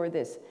waiting for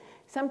this.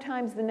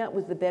 Sometimes the nut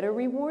was the better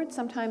reward,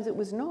 sometimes it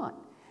was not.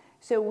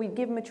 So we'd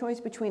give them a choice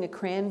between a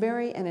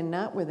cranberry and a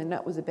nut, where the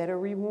nut was a better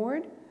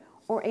reward,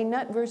 or a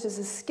nut versus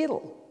a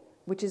Skittle,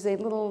 which is a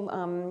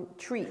little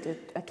treat,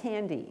 a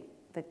candy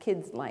that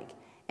kids like.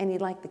 And he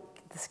liked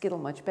the Skittle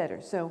much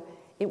better. So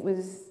it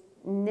was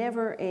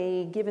never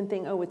a given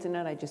thing, oh, it's a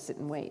nut, I just sit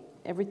and wait.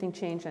 Everything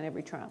changed on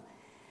every trial.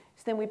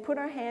 So then we put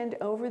our hand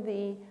over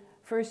the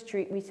first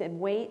treat, we said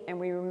wait, and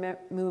we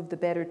removed the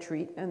better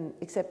treat, and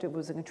except it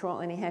was a control,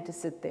 and he had to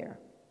sit there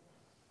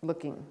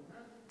looking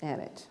at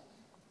it.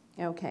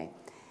 Okay.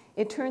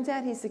 It turns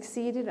out he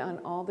succeeded on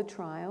all the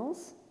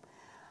trials.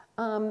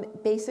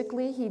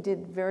 Basically, he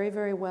did very,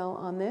 very well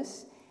on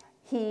this.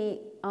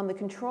 On the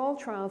control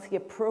trials, he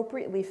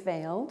appropriately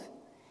failed.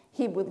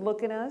 He would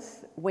look at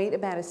us, wait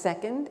about a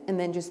second, and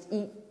then just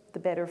eat the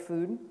better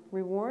food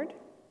reward,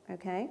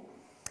 okay?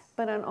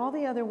 But on all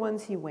the other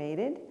ones, he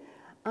waited,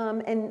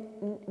 and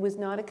was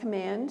not a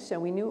command, so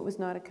we knew it was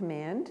not a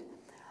command.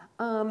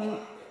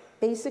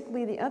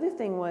 Basically, the other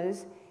thing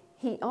was,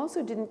 he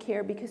also didn't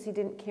care because he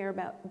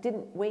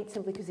didn't wait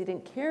simply because he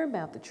didn't care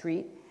about the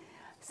treat.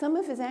 Some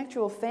of his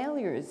actual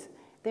failures,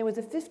 there was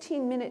a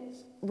 15-minute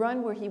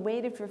run where he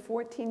waited for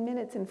 14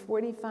 minutes and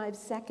 45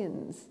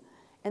 seconds,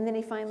 and then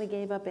he finally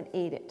gave up and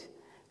ate it.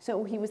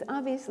 So he was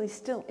obviously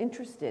still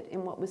interested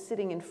in what was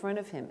sitting in front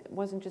of him. It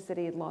wasn't just that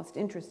he had lost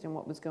interest in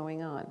what was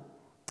going on.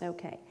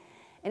 Okay.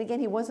 And again,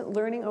 he wasn't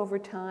learning over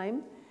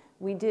time.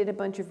 We did a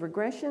bunch of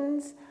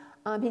regressions.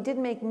 He did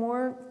make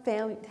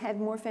had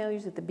more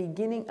failures at the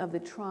beginning of the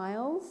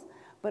trials,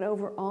 but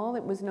overall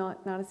it was not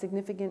a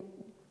significant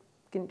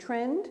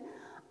trend.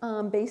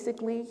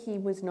 Basically, he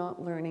was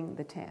not learning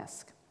the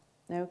task.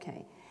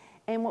 Okay.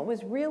 And what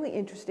was really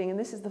interesting, and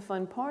this is the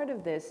fun part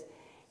of this,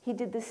 he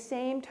did the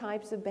same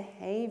types of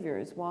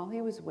behaviors while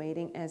he was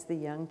waiting as the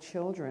young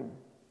children.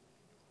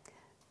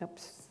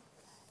 Oops.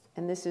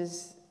 And this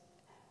is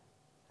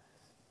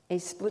a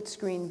split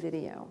screen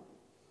video.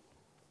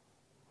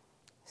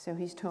 So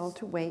he's told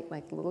to wait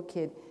like a little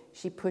kid.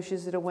 She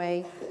pushes it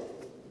away,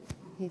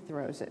 he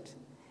throws it.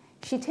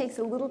 She takes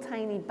a little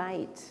tiny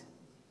bite.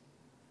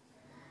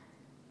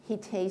 He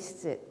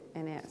tastes it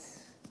and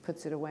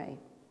puts it away.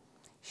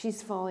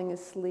 She's falling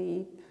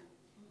asleep.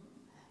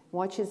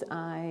 Watch his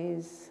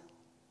eyes.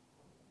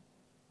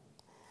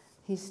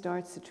 He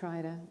starts to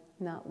try to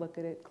not look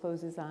at it,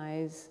 close his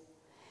eyes.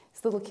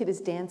 This little kid is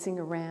dancing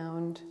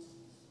around.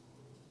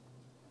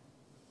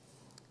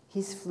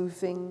 He's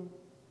floofing.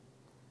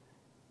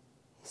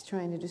 He's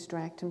trying to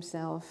distract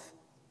himself.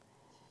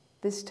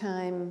 This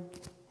time,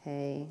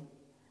 hey,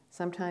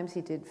 sometimes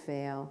he did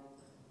fail.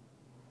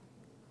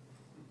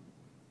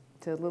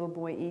 So the little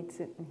boy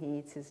eats it and he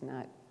eats his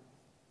nut.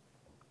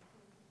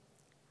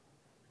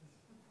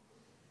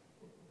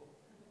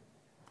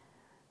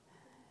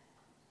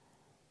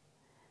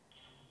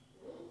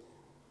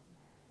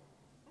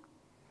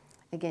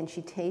 Again,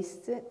 she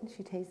tastes it.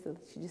 She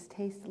just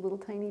tastes a little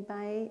tiny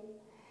bite.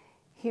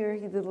 Here,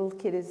 the little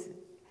kid is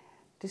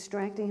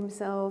distracting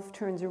himself,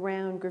 turns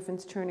around,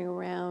 Griffin's turning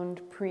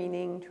around,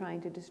 preening,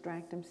 trying to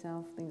distract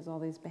himself, all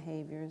these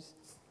behaviors.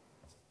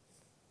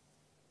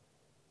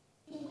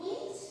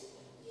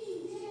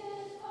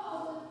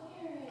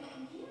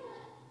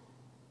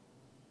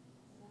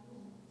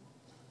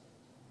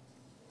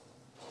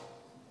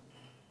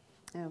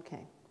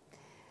 Okay.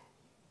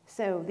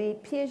 So the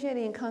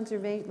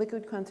Piagetian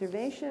liquid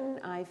conservation,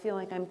 I feel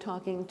like I'm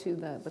talking to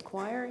the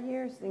choir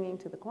here, singing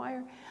to the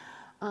choir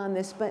on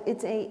this, but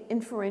it's an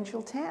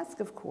inferential task,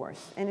 of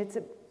course, and it's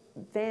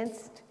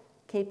advanced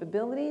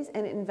capabilities,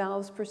 and it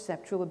involves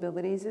perceptual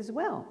abilities as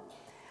well.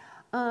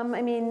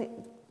 I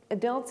mean,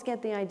 adults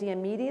get the idea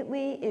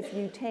immediately. If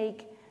you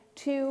take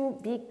two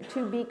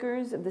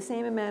beakers of the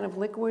same amount of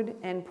liquid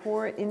and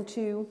pour it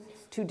into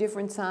two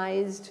different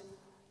sized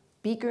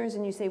beakers,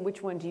 and you say,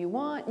 which one do you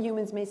want?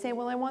 Humans may say,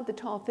 well, I want the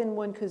tall, thin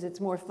one because it's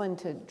more fun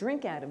to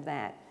drink out of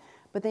that.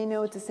 But they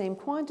know it's the same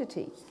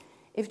quantity.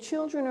 If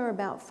children are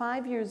about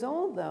 5 years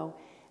old, though,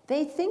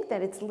 they think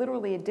that it's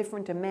literally a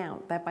different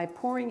amount, that by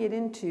pouring it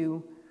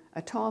into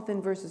a tall,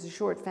 thin versus a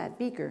short, fat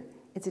beaker,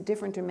 it's a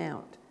different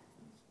amount.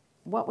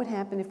 What would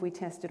happen if we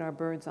tested our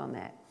birds on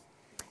that?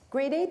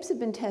 Great apes have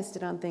been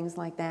tested on things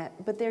like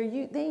that, but they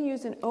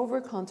use an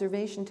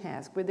over-conservation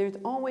task where there's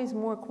always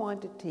more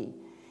quantity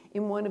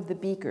in one of the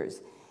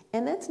beakers.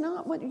 And that's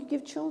not what you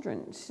give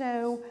children.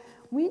 So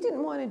we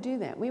didn't want to do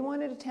that. We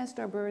wanted to test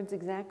our birds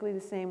exactly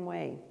the same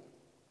way.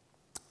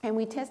 And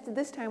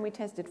this time we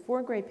tested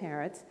 4 gray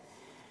parrots.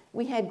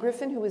 We had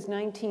Griffin, who was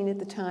 19 at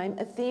the time,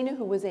 Athena,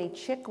 who was a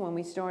chick when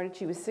we started.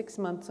 She was 6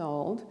 months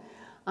old.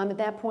 At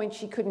that point,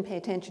 she couldn't pay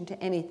attention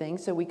to anything,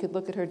 so we could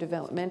look at her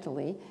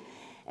developmentally.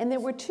 And there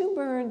were 2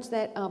 birds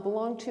that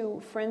belonged to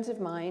friends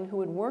of mine who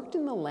had worked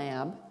in the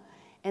lab,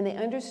 and they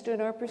understood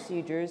our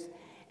procedures.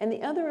 And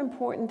the other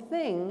important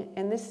thing,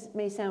 and this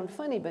may sound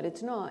funny, but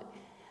it's not,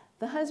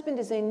 the husband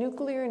is a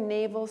nuclear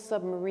naval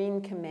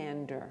submarine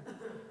commander.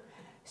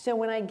 So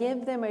when I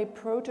give them a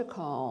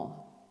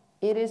protocol,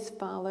 it is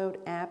followed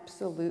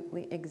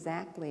absolutely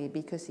exactly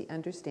because he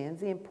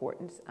understands the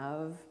importance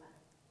of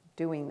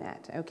doing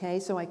that, okay?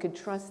 So I could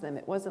trust them.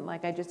 It wasn't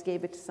like I just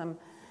gave it to some,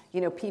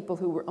 people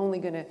who were only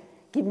going to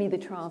give me the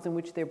trials in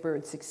which their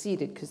birds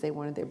succeeded because they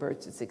wanted their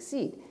birds to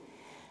succeed.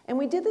 And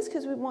we did this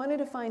because we wanted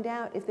to find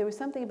out if there was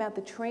something about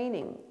the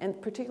training, and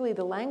particularly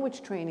the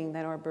language training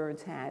that our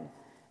birds had,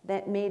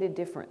 that made a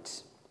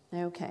difference.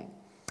 Okay.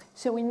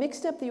 So we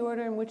mixed up the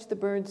order in which the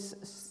birds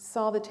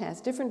saw the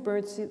task. Different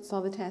birds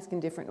saw the task in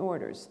different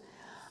orders.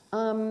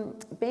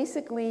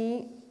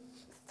 Basically,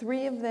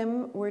 3 of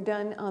them were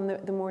done on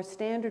the more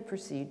standard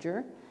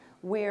procedure,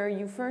 where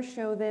you first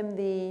show them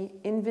the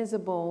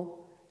invisible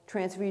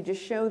transfer. You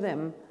just show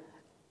them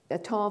a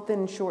tall,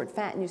 thin, short,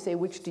 fat, and you say,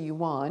 which do you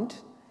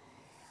want?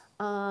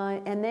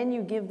 And then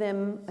you give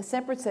them a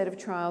separate set of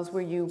trials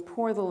where you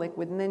pour the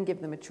liquid and then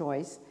give them a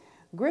choice.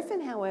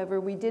 Griffin,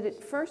 however, we did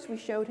it first, we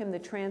showed him the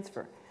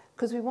transfer,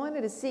 because we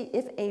wanted to see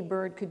if a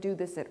bird could do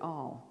this at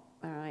all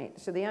right?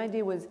 So the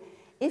idea was,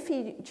 if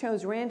he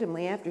chose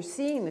randomly after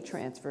seeing the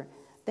transfer,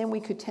 then we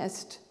could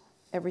test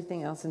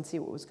everything else and see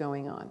what was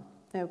going on.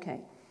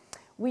 Okay.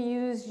 We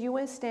used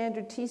US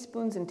standard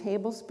teaspoons and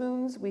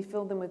tablespoons. We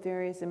filled them with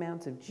various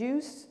amounts of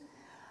juice.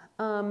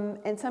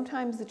 And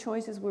sometimes the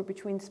choices were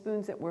between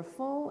spoons that were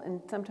full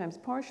and sometimes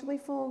partially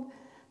full.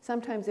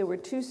 Sometimes there were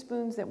 2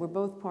 spoons that were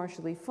both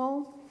partially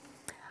full.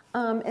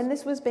 And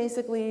this was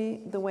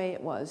basically the way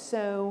it was.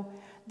 So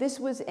this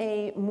was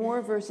a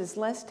more versus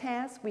less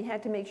task. We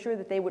had to make sure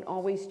that they would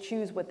always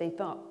choose what they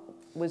thought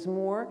was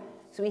more.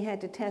 So we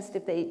had to test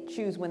if they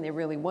choose when there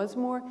really was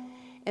more.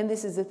 And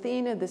this is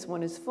Athena, this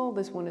one is full,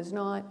 this one is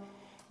not.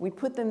 We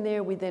put them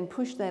there, we then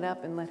pushed that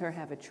up and let her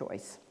have a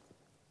choice.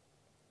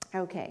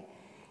 Okay.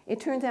 It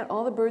turns out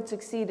all the birds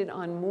succeeded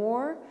on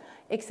more,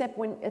 except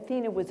when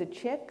Athena was a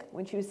chick.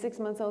 When she was 6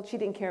 months old, she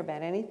didn't care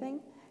about anything.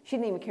 She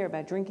didn't even care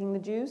about drinking the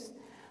juice.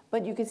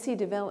 But you could see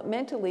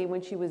developmentally,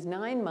 when she was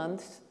 9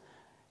 months,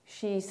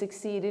 she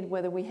succeeded,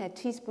 whether we had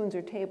teaspoons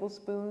or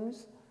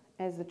tablespoons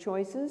as the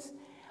choices.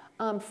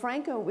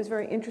 Franco was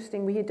very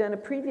interesting. We had done a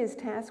previous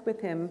task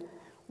with him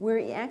where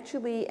he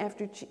actually,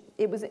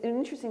 it was an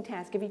interesting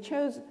task. If he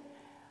chose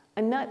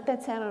a nut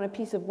that sat on a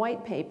piece of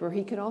white paper,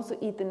 he could also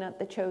eat the nut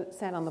that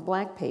sat on the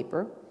black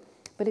paper.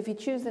 But if he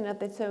chose the nut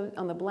that sat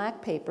on the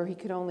black paper, he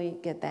could only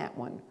get that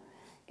one.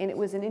 And it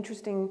was an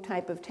interesting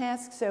type of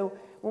task. So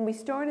when we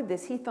started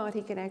this, he thought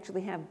he could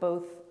actually have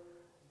both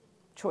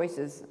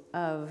choices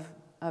of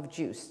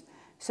juice.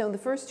 So in the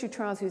first 2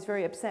 trials, he was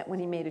very upset when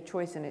he made a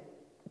choice and it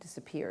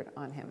disappeared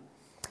on him.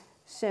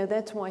 So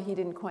that's why he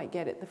didn't quite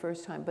get it the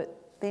first time, but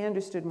they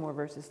understood more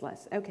versus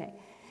less. Okay,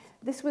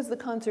 this was the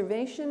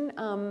conservation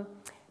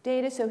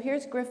data. So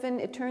here's Griffin.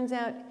 It turns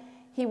out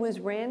he was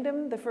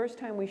random the first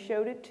time we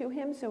showed it to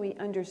him, so he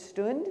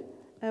understood,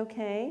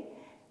 okay,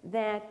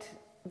 that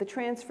the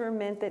transfer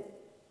meant that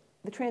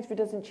the transfer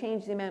doesn't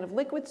change the amount of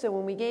liquid. So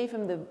when we gave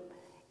him the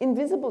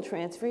invisible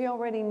transfer, he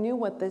already knew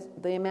what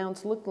the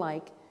amounts looked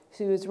like,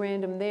 so he was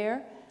random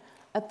there.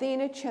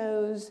 Athena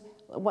chose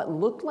what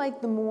looked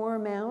like the more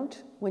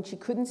amount when she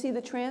couldn't see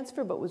the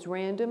transfer, but was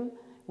random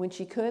when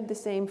she could. The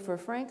same for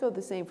Franco,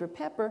 the same for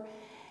Pepper.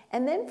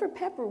 And then for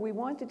Pepper, we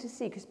wanted to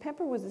see, because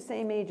Pepper was the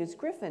same age as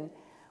Griffin,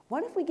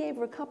 what if we gave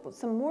her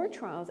some more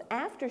trials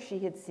after she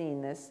had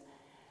seen this,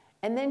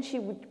 and then she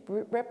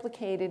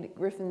replicated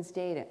Griffin's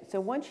data. So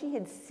once she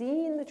had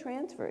seen the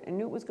transfer and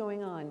knew what was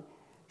going on,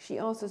 she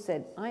also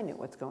said, I knew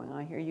what's going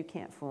on here, you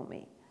can't fool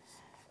me.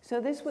 So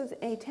this was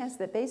a test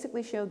that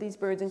basically showed these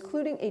birds,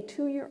 including a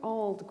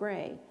 2-year-old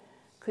gray,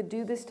 could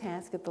do this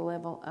task at the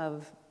level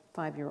of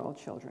 5-year-old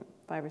children,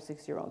 5 or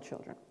 6-year-old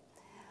children.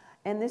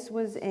 And this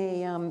was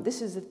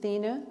this is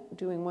Athena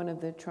doing one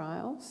of the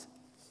trials.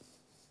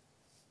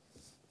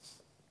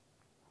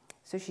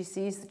 So she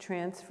sees the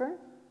transfer.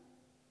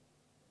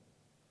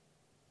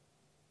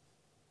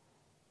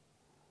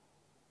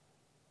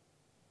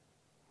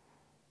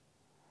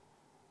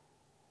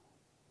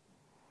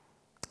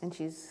 And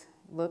she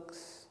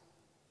looks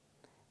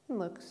and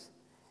looks.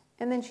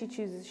 And then she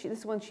chooses,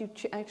 this one, she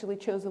actually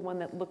chose the one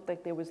that looked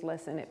like there was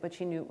less in it, but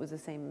she knew it was the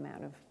same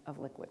amount of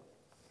liquid.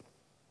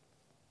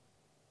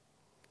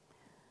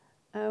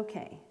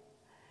 Okay.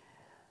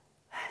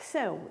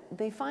 So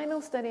the final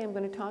study I'm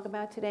going to talk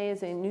about today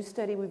is a new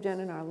study we've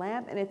done in our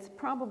lab, and it's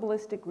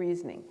probabilistic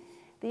reasoning.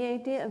 The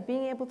idea of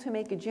being able to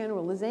make a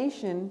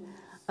generalization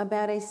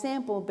about a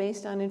sample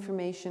based on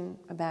information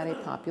about a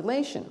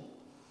population.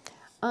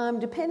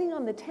 Depending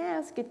on the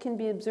task, it can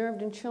be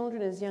observed in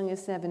children as young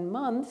as 7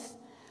 months,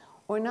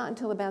 or not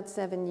until about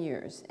 7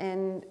 years.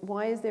 And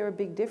why is there a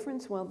big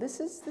difference? Well, this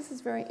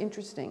is very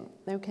interesting.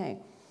 Okay.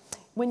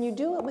 When you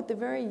do it with the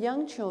very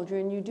young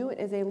children, you do it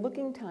as a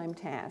looking time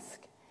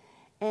task.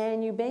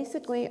 And you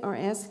basically are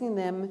asking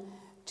them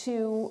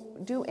to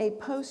do a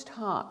post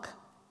hoc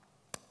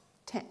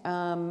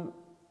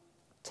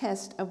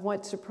test of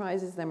what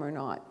surprises them or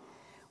not.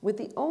 With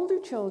the older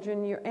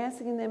children, you're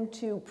asking them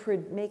to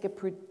make a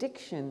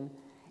prediction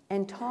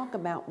and talk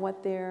about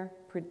what they're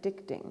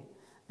predicting.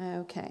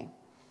 Okay.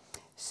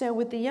 So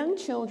with the young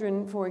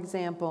children, for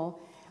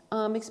example,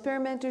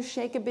 experimenters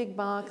shake a big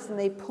box and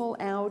they pull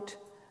out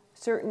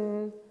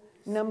certain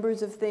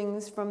numbers of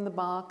things from the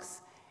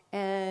box,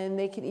 and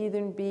they can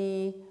either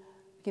be,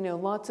 you know,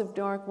 lots of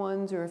dark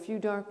ones or a few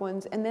dark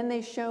ones, and then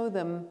they show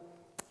them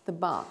the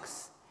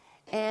box.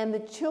 And the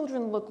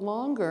children look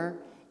longer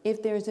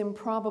if there's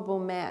improbable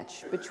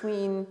match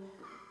between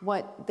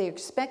what they're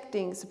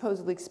expecting,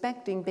 supposedly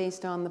expecting,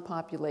 based on the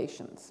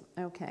populations.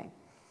 Okay.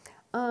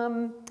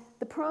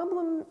 The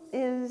problem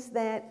is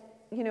that,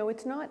 you know,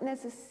 it's not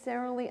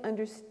necessarily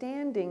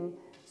understanding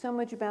so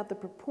much about the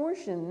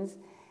proportions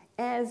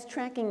as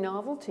tracking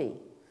novelty.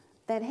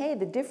 That, hey,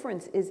 the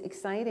difference is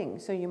exciting,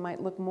 so you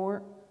might look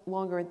more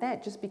longer at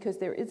that just because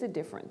there is a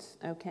difference,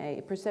 okay,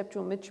 a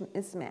perceptual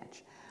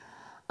mismatch.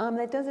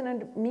 That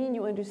doesn't mean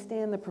you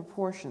understand the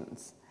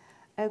proportions.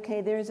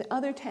 Okay, there's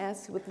other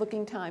tasks with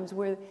looking times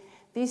where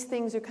these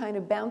things are kind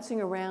of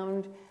bouncing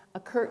around, a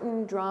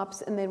curtain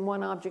drops, and then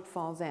one object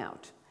falls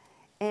out.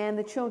 And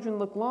the children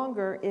look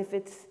longer if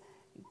it's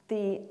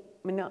the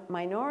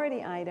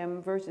minority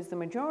item versus the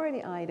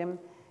majority item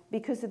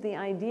because of the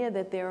idea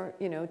that there are,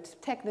 you know,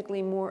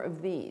 technically more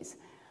of these.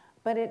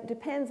 But it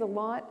depends a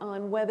lot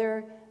on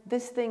whether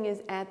this thing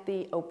is at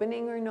the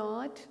opening or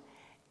not,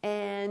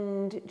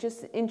 and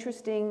just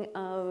interesting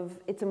of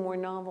it's a more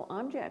novel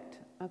object.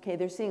 Okay,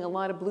 they're seeing a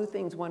lot of blue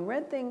things, one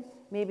red thing,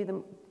 maybe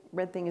the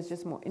red thing is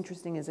just more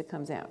interesting as it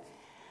comes out.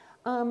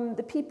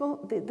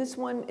 This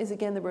one is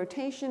again the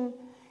rotation,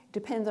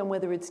 depends on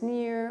whether it's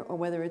near or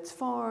whether it's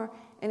far,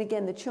 and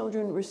again the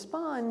children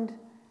respond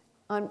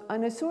on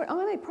a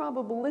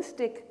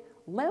probabilistic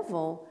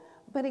level,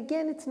 but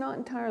again it's not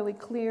entirely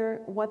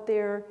clear what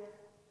they're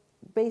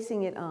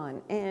basing it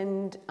on,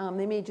 and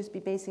they may just be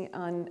basing it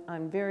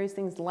on various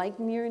things like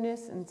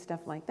nearness and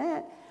stuff like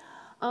that.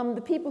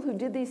 The people who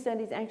did these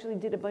studies actually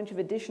did a bunch of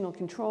additional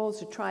controls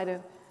to try to,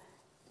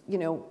 you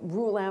know,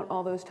 rule out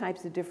all those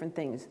types of different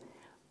things.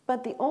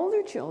 But the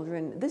older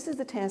children, this is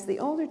the task the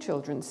older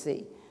children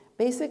see.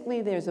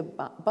 Basically, there's a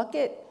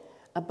bucket,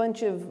 a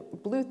bunch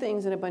of blue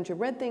things and a bunch of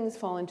red things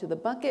fall into the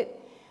bucket.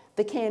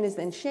 The can is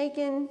then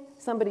shaken.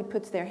 Somebody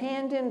puts their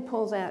hand in,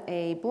 pulls out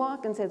a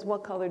block and says,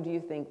 what color do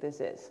you think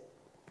this is?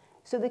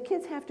 So the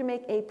kids have to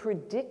make a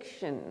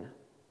prediction.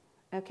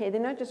 Okay,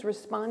 they're not just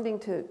responding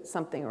to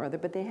something or other,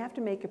 but they have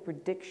to make a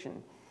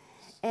prediction.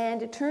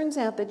 And it turns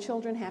out that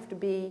children have to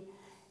be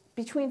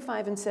between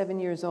 5 and 7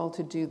 years old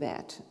to do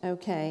that,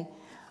 okay?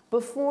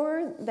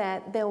 Before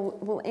that,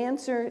 will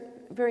answer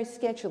very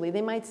sketchily.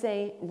 They might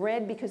say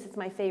red because it's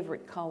my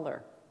favorite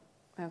color,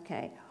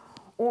 okay?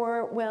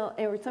 Or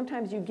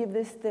sometimes you give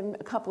them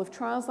a couple of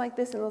trials like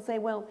this, and they'll say,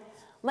 well,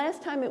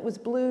 last time it was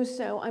blue,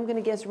 so I'm going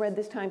to guess red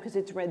this time because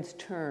it's red's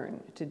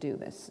turn to do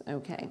this,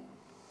 okay?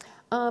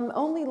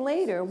 Only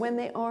later, when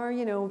they are,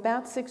 you know,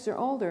 about 6 or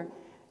older,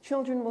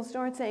 children will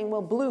start saying,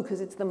 well, blue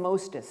because it's the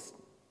mostest.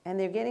 And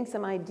they're getting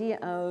some idea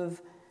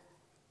of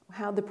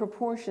how the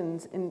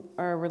proportions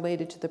are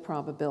related to the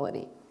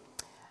probability.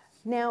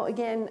 Now,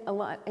 again,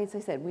 as I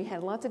said, we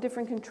had lots of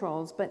different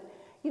controls, but,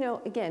 you know,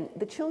 again,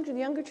 the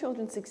younger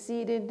children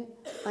succeeded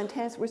on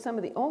tests where some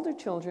of the older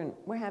children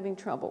were having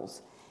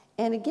troubles.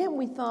 And again,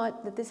 we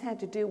thought that this had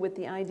to do with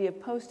the idea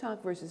of post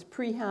hoc versus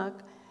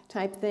pre-hoc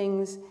type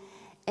things,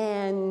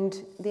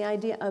 and the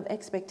idea of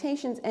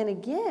expectations, and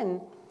again,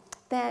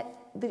 that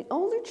the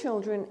older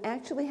children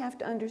actually have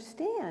to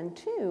understand,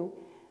 too,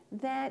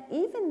 that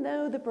even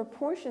though the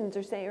proportions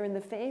are in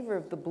the favor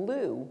of the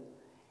blue,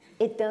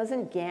 it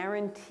doesn't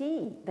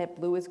guarantee that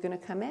blue is going to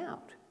come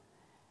out.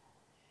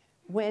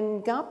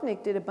 When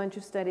Gopnik did a bunch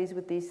of studies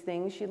with these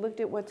things, she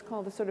looked at what's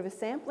called a sort of a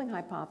sampling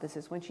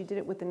hypothesis when she did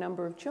it with a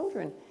number of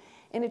children.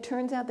 And it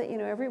turns out that, you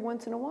know, every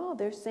once in a while,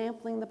 they're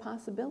sampling the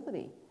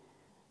possibility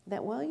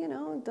that, well, you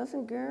know, it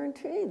doesn't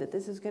guarantee that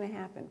this is going to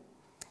happen.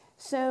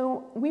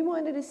 So we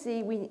wanted to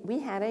see, we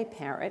had a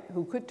parrot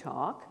who could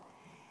talk,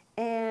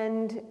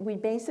 and we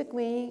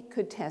basically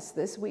could test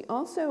this. We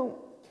also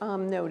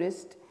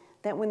noticed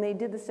that when they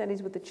did the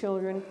studies with the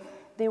children,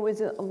 there was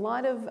a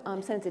lot of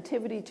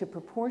sensitivity to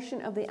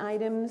proportion of the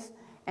items.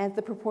 As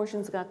the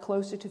proportions got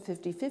closer to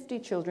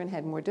 50-50, children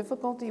had more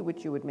difficulty,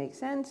 which would make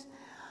sense.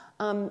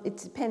 It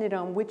depended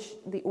on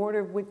the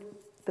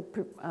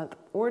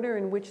order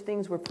in which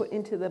things were put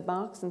into the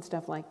box and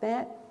stuff like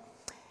that.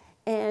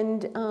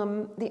 And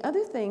the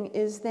other thing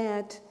is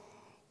that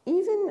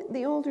even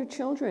the older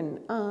children,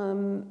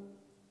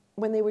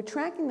 when they were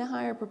tracking the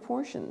higher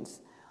proportions,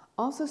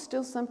 also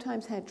still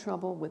sometimes had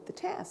trouble with the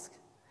task.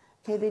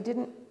 Okay, they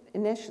didn't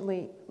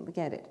initially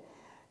get it.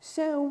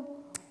 So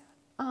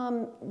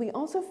we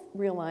also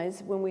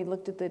realized when we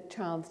looked at the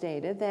child's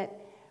data that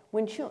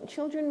when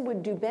children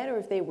would do better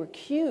if they were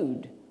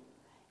cued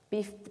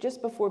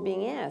just before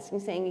being asked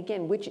and saying,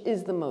 again, which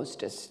is the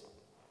mostest,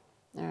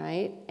 all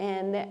right?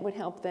 And that would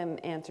help them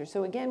answer.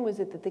 So again, was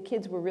it that the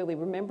kids were really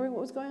remembering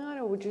what was going on,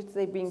 or were just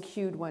they being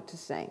cued what to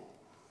say?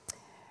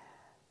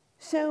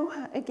 So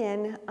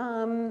again,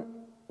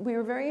 we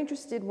were very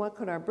interested, what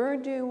could our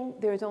bird do?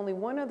 There's only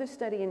one other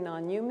study in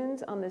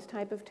non-humans on this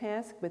type of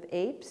task with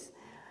apes.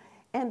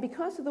 And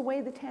because of the way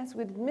the task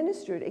was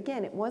administered,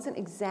 again, it wasn't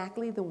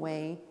exactly the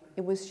way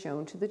it was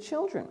shown to the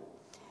children.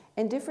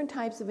 And different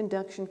types of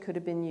induction could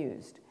have been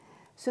used.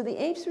 So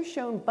the apes were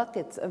shown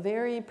buckets of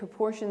varying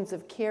proportions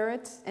of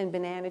carrots and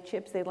banana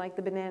chips. They liked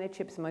the banana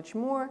chips much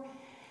more.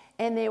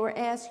 And they were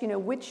asked, you know,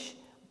 which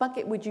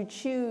bucket would you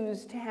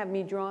choose to have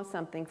me draw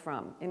something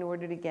from in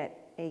order to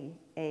get a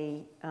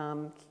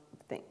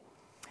thing?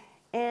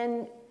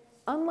 And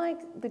unlike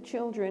the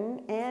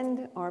children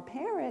and our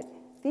parrot,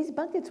 these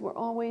buckets were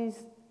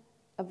always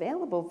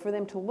available for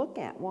them to look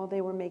at while they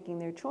were making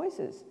their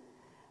choices.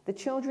 The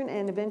children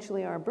and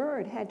eventually our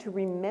bird had to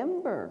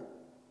remember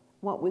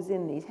what was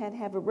in these, had to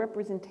have a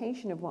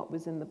representation of what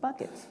was in the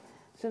buckets.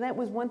 So that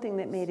was one thing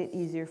that made it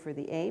easier for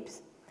the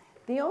apes.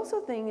 The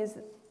also thing is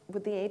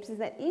with the apes is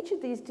that each of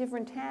these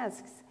different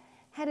tasks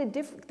had a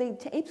different,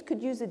 the apes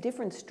could use a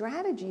different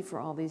strategy for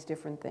all these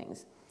different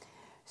things.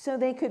 So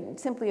they could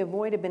simply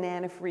avoid a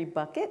banana-free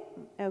bucket,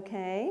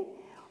 okay,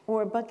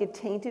 or a bucket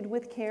tainted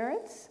with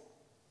carrots,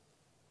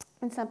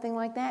 and something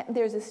like that.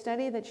 There's a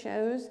study that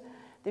shows,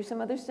 there's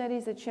some other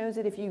studies that shows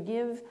that if you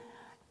give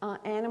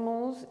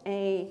animals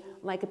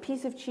like a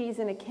piece of cheese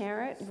and a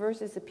carrot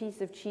versus a piece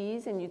of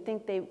cheese, and you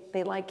think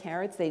they like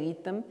carrots, they'd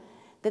eat them,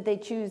 that they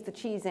choose the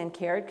cheese and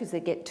carrot because they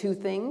get two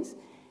things.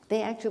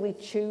 They actually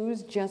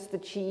choose just the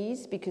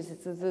cheese because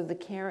it's as though the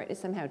carrot is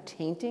somehow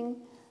tainting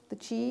the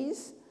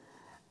cheese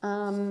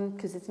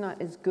because it's not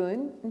as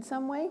good in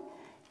some way,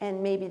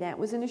 and maybe that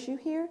was an issue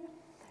here.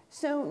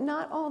 So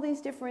not all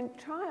these different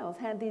trials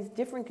had these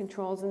different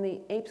controls, and the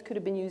apes could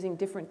have been using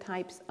different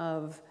types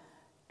of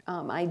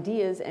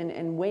ideas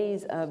and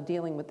ways of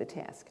dealing with the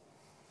task.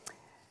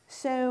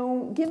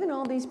 So given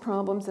all these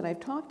problems that I've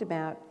talked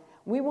about,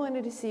 we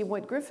wanted to see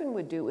what Griffin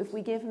would do if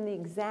we gave him the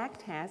exact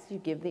task you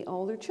give the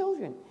older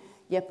children.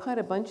 You put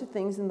a bunch of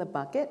things in the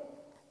bucket,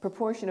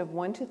 proportion of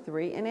 1 to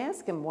 3, and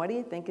ask him, what do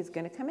you think is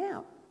going to come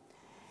out?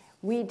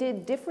 We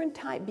did different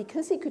type,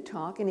 because he could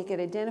talk and he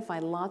could identify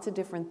lots of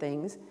different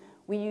things,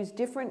 we used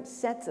different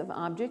sets of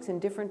objects in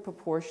different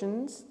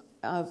proportions,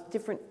 of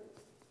different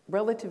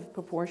relative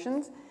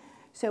proportions.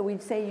 So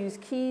we'd say use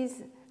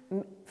keys,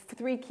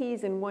 3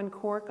 keys and 1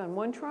 cork on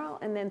one trial,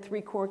 and then 3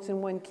 corks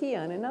and 1 key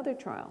on another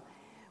trial.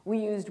 We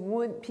used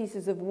wood,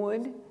 pieces of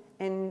wood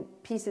and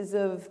pieces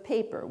of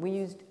paper. We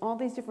used all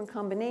these different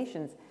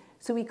combinations.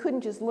 So we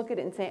couldn't just look at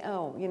it and say,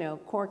 oh, you know,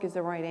 cork is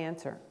the right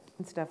answer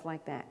and stuff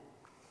like that.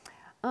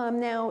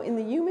 Now, in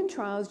the human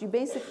trials, you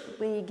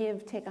basically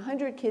take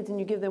 100 kids and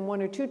you give them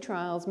 1 or 2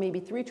 trials,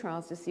 maybe 3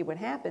 trials to see what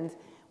happens.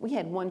 We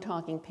had 1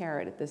 talking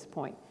parrot at this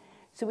point.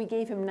 So we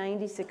gave him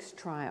 96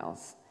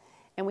 trials.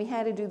 And we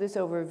had to do this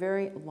over a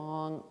very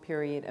long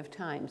period of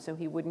time so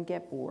he wouldn't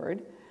get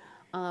bored.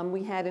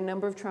 We had a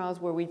number of trials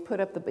where we'd put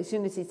up, as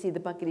soon as he'd see the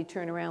bucket, he'd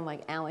turn around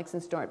like Alex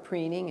and start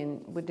preening,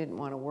 and it didn't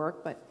want to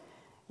work. But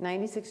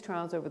 96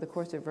 trials over the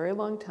course of a very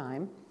long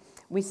time.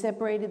 We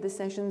separated the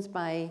sessions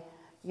by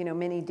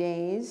many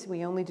days.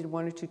 We only did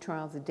 1 or 2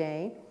 trials a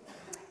day.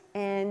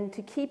 And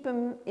to keep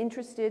them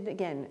interested,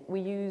 again,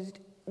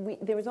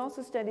 there was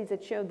also studies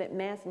that showed that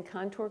mass and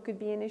contour could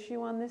be an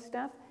issue on this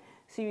stuff.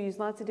 So you use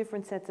lots of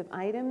different sets of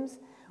items.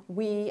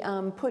 We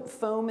put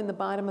foam in the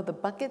bottom of the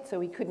bucket so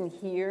he couldn't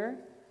hear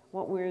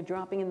what we were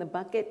dropping in the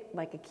bucket,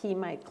 like a key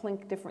might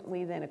clink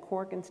differently than a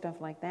cork and stuff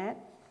like that.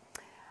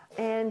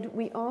 And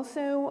we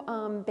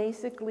also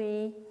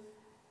basically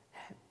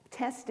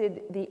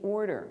tested the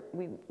order.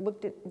 We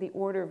looked at the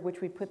order of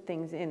which we put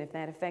things in, if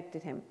that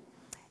affected him.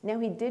 Now,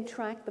 he did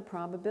track the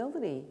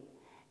probability.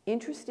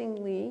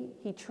 Interestingly,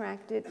 he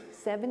tracked it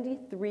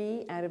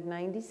 73 out of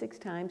 96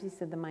 times, he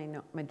said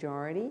the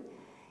majority,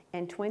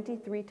 and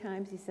 23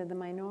 times he said the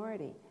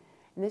minority.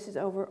 And this is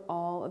over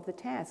all of the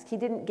tasks. He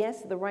didn't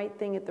guess the right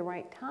thing at the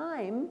right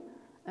time,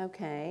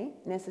 okay,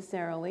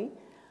 necessarily,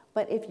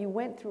 but if you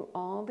went through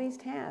all these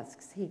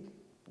tasks, he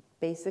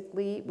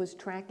basically was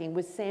tracking,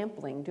 was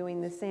sampling, doing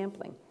the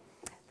sampling.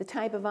 The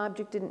type of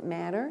object didn't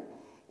matter.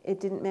 It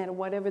didn't matter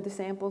whatever the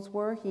samples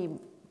were,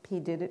 he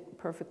did it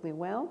perfectly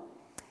well.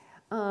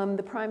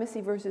 The primacy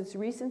versus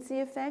recency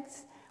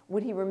effects,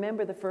 would he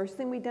remember the first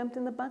thing we dumped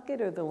in the bucket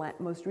or the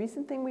most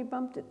recent thing we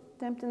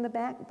dumped in the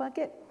back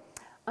bucket?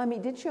 He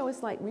did show a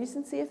slight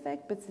recency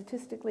effect, but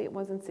statistically it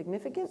wasn't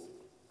significant.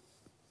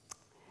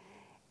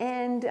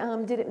 And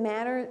did it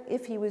matter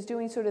if he was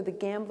doing sort of the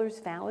gambler's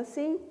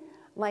fallacy?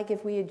 Like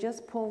if we had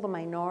just pulled a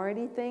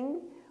minority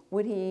thing,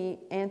 would he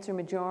answer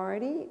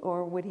majority,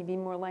 or would he be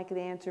more likely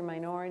to answer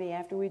minority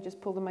after we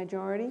just pulled a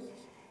majority?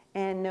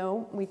 And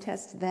no, we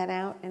tested that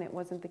out, and it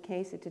wasn't the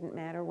case. It didn't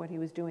matter what he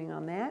was doing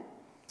on that.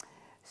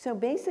 So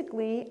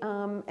basically,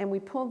 and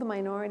we pulled the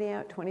minority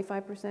out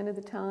 25% of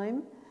the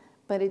time,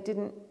 but it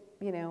didn't,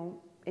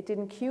 it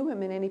didn't cue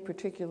him in any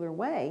particular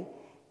way.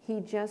 He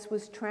just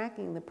was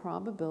tracking the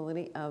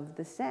probability of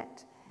the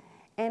set.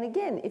 And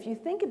again, if you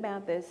think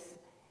about this,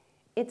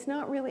 it's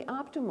not really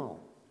optimal.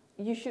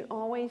 You should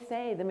always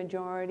say the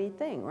majority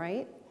thing,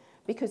 right?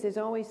 Because there's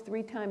always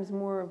 3 times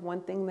more of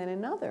one thing than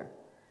another.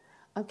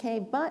 Okay,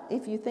 but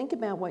if you think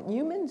about what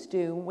humans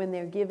do when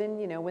they're given,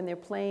 when they're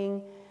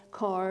playing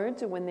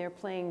cards or when they're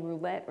playing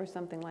roulette or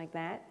something like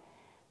that,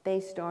 they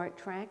start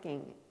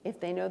tracking.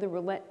 If they know the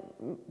roulette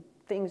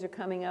things are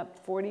coming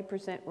up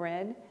 40%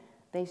 red,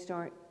 they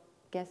start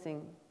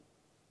guessing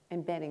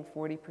and betting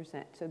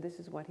 40%. So this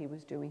is what he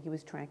was doing. He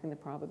was tracking the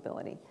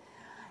probability.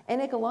 And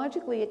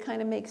ecologically, it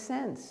kind of makes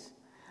sense.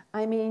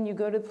 I mean, you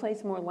go to the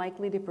place more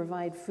likely to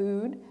provide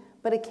food,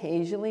 but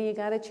occasionally you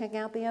got to check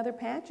out the other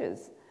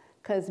patches,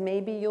 because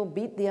maybe you'll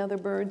beat the other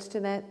birds to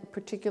that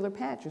particular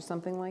patch or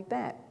something like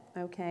that,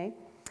 okay?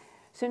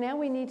 So now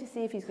we need to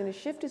see if he's going to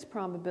shift his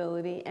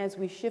probability as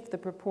we shift the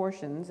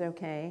proportions,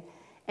 okay?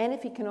 And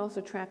if he can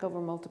also track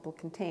over multiple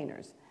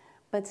containers.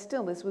 But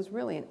still, this was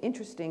really an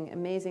interesting,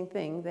 amazing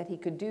thing that he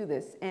could do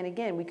this. And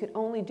again, we could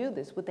only do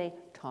this with a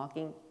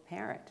talking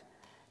parrot,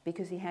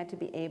 because he had to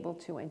be able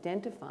to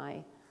identify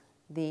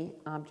the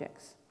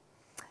objects.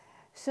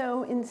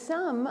 So in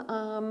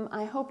sum,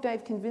 I hoped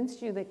I've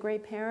convinced you that gray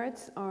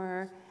parrots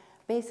are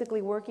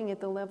basically working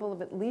at the level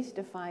of at least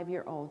a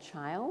 5-year-old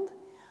child.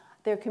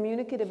 Their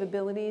communicative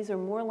abilities are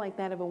more like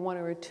that of a 1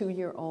 or a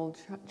 2-year-old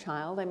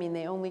child. I mean,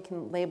 they only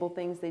can label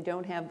things. They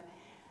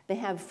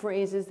have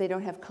phrases. They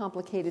don't have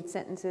complicated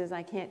sentences.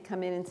 I can't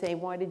come in and say,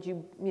 why did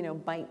you,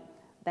 bite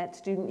that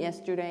student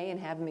yesterday, and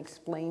have them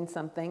explain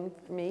something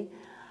for me.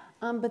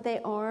 But they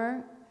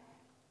are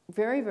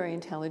very, very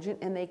intelligent,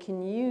 and they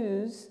can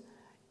use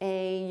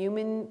a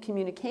human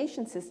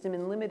communication system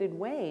in limited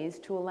ways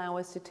to allow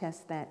us to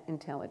test that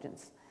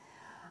intelligence.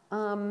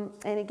 And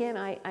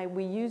again,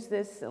 we use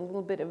this, a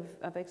little bit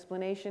of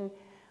explanation.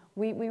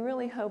 We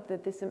really hope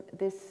that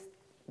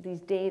these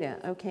data,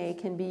 okay,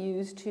 can be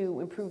used to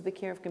improve the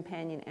care of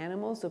companion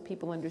animals, so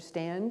people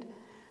understand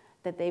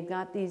that they've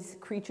got these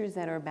creatures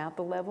that are about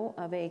the level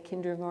of a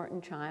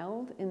kindergarten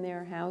child in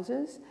their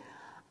houses.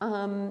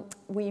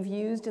 We've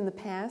used in the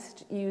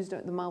past,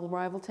 the model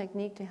arrival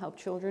technique to help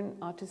children,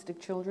 autistic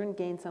children,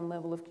 gain some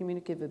level of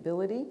communicative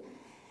ability.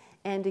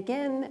 And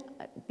again,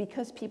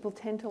 because people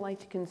tend to like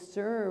to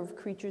conserve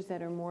creatures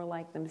that are more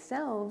like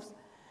themselves,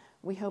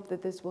 we hope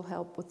that this will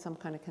help with some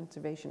kind of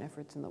conservation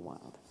efforts in the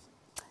wild.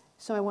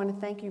 So I want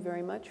to thank you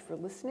very much for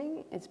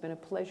listening. It's been a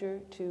pleasure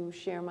to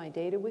share my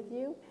data with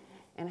you,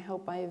 and I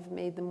hope I've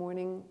made the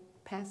morning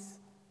pass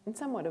in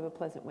somewhat of a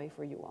pleasant way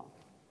for you all.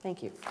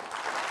 Thank you.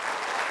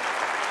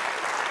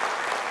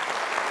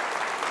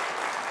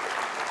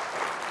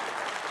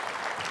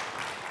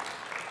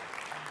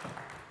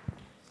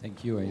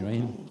 Thank you,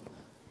 Irene.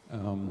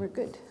 We're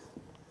good.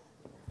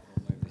 I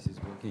don't know if this is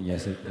working.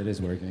 Yes, it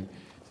is working.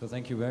 So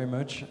thank you very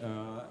much.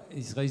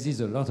 It raises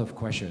a lot of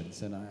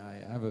questions, and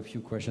I have a few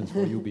questions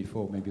for you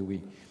before maybe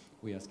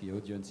we ask the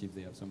audience if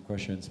they have some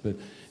questions. But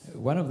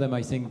one of them,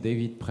 I think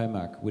David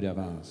Premack would have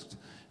asked.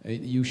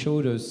 You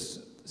showed us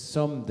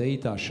some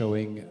data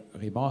showing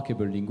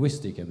remarkable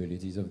linguistic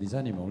abilities of these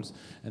animals,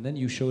 and then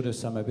you showed us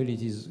some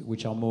abilities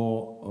which are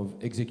more of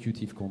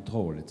executive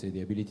control, let's say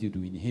the ability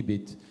to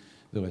inhibit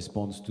the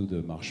response to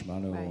the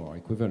marshmallow or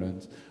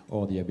equivalent,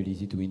 or the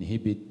ability to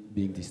inhibit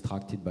being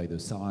distracted by the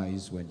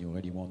size when you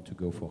really want to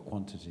go for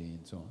quantity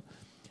and so on.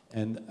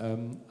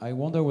 And I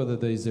wonder whether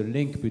there is a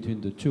link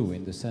between the two,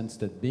 in the sense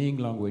that being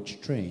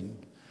language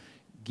trained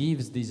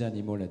gives these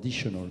animals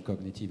additional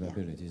cognitive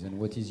abilities. And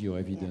what is your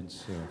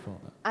evidence for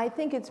that? I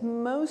think it's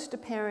most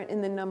apparent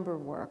in the number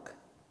work,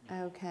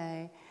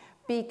 okay?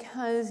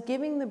 Because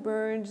giving the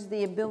birds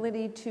the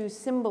ability to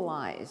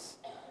symbolize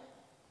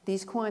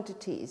these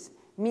quantities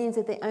means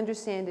that they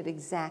understand it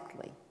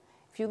exactly.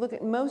 If you look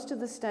at most of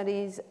the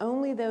studies,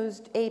 only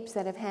those apes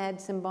that have had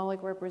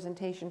symbolic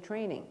representation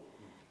training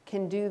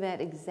can do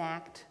that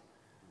exact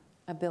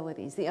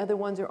abilities. The other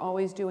ones are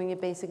always doing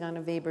it based on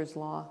a Weber's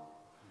law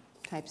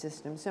type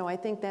system. So I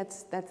think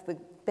that's the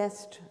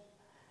best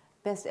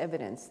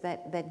evidence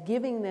that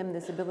giving them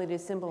this ability to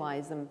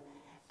symbolize them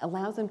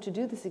allows them to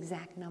do this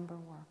exact number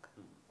work.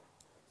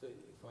 So,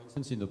 for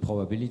instance, in the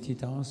probability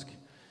task,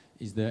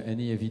 is there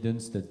any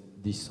evidence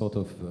that this sort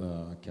of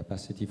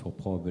capacity for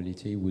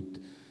probability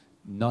would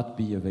not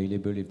be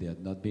available if they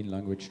had not been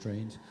language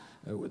trained?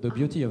 The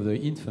beauty of the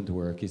infant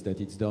work is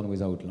that it's done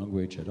without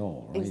language at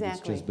all, right? Exactly.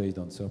 It's just based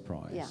on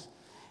surprise. Yeah.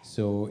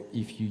 So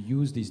if you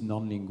use this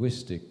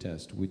non-linguistic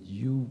test, would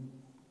you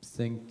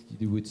think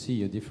you would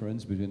see a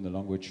difference between the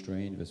language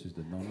trained versus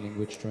the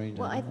non-language trained?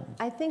 Well,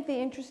 I think the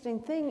interesting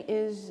thing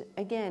is,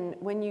 again,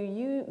 when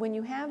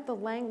you have the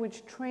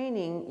language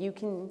training, you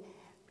can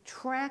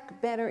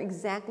track better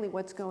exactly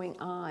what's going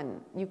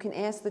on. You can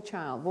ask the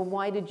child, well,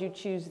 why did you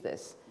choose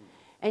this?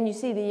 And you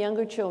see the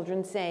younger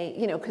children say,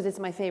 because it's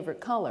my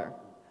favorite color,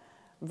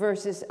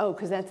 versus, oh,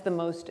 because that's the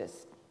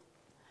mostest.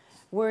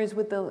 Whereas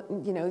with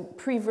the,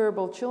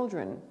 pre-verbal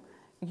children,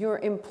 you're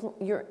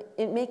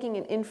making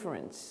an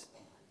inference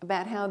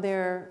about how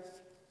their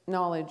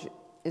knowledge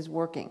is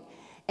working.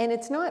 And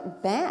it's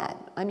not bad.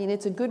 I mean,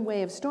 it's a good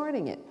way of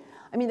starting it.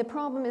 I mean, the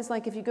problem is,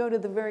 like, if you go to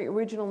the very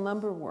original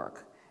number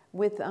work,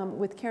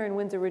 with Karen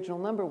Wynn's original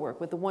number work,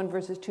 with the 1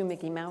 versus 2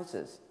 Mickey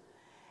Mouses.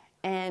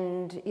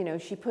 And,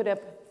 she put up,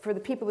 for the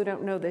people who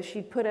don't know this,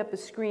 she'd put up a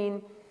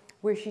screen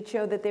where she'd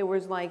show that there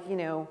was, like,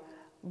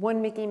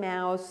 1 Mickey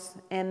Mouse,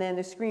 and then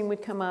the screen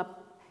would come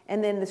up,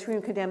 and then the screen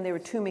would come down, there were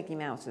 2 Mickey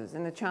Mouses,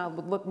 and the child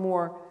would look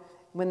more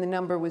when the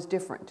number was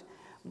different.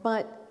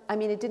 But, I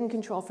mean, it didn't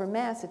control for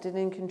mass, it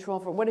didn't control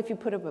for, what if you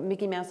put up a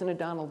Mickey Mouse and a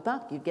Donald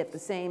Duck? You'd get the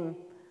same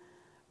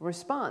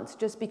response.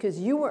 Just because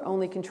you were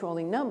only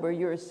controlling number,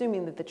 you're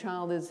assuming that the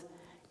child is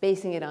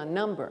basing it on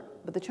number,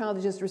 but the child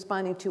is just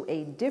responding to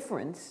a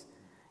difference.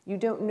 You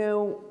don't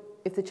know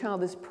if the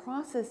child is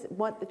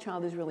what the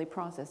child is really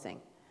processing.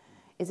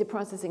 Is it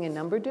processing a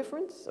number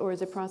difference, or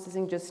is it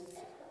processing just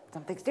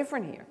something's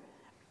different here?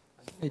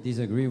 I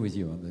disagree with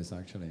you on this,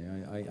 actually.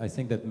 I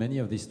think that many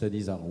of these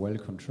studies are well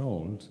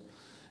controlled,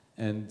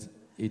 and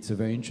it's a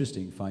very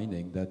interesting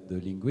finding that the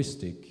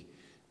linguistic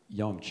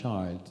young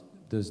child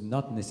does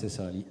not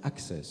necessarily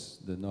access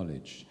the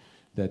knowledge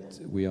that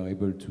we are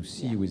able to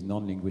see with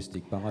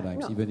non-linguistic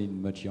paradigms, even in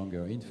much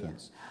younger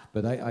infants.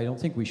 But I don't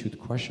think we should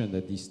question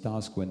that these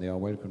tasks, when they are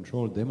well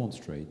controlled,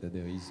 demonstrate that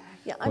there is,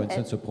 for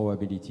instance, a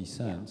probability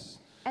sense.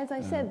 As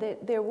I said,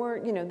 there were,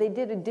 they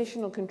did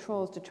additional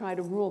controls to try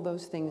to rule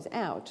those things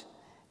out,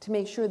 to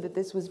make sure that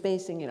this was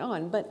basing it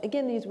on. But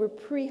again, these were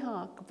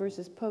pre-hoc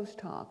versus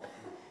post-hoc.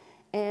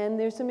 And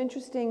there's some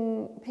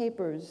interesting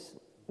papers,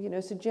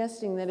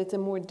 suggesting that it's a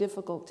more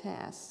difficult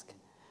task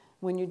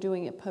when you're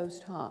doing it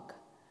post-hoc.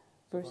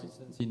 For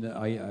instance,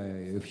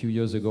 a few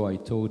years ago, I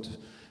taught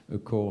a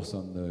course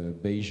on the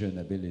Bayesian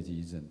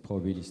abilities and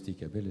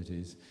probabilistic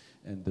abilities,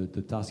 and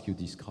the task you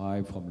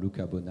described from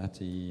Luca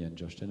Bonatti and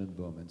Josh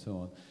Tenenbaum and so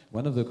on.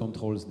 One of the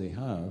controls they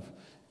have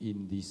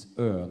in this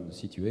urn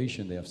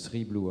situation, they have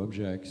 3 blue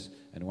objects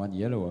and 1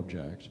 yellow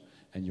object.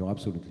 And you're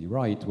absolutely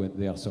right, when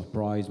they are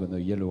surprised when a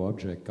yellow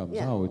object comes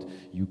out,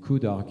 you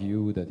could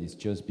argue that it's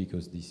just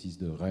because this is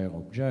the rare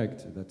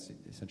object. That's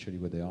essentially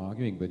what they are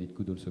arguing, but it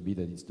could also be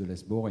that it's the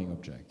less boring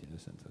object in a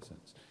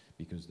sense,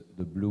 because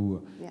the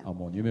blue are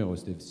more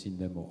numerous, they've seen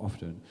them more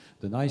often.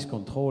 The nice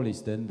control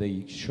is then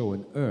they show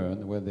an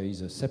urn where there is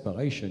a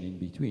separation in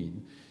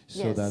between,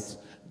 so that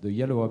the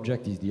yellow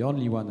object is the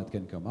only one that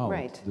can come out.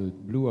 The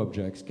blue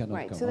objects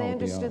cannot come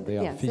out. They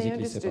are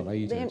physically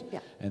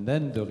separated. And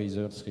then the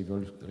results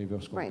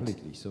reverse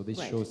completely. So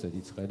this shows that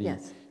it's really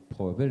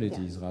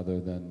probabilities rather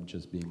than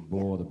just being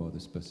bored about a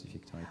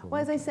specific type of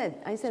Well, as I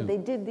said they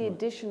did the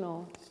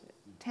additional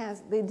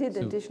tasks, they did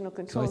additional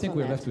controls. So I think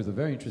we're left with a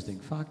very interesting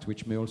fact,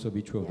 which may also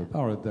be true of the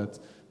parrot, that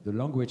the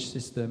language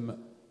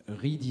system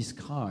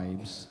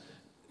redescribes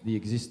the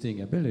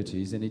existing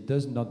abilities, and it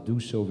does not do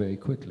so very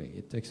quickly.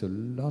 It takes a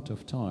lot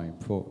of time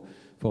for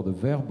the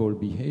verbal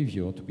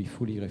behavior to be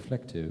fully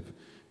reflective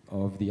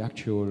of the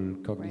actual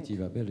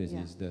cognitive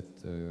abilities that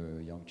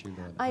young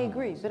children I have.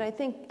 agree, but I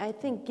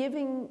think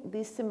giving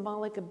the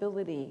symbolic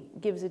ability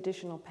gives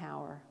additional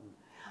power.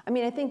 I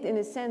mean, I think in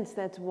a sense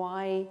that's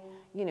why,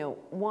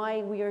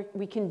 why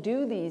we can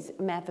do these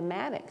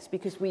mathematics,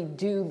 because we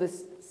do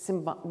this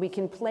we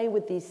can play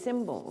with these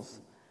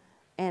symbols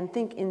and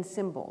think in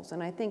symbols.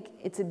 And I think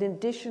it's an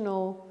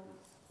additional,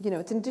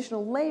 it's an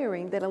additional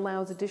layering that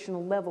allows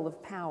additional level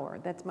of power.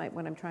 That's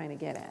what I'm trying to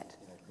get at.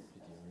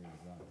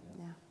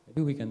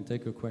 Maybe we can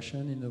take a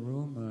question in the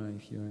room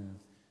if you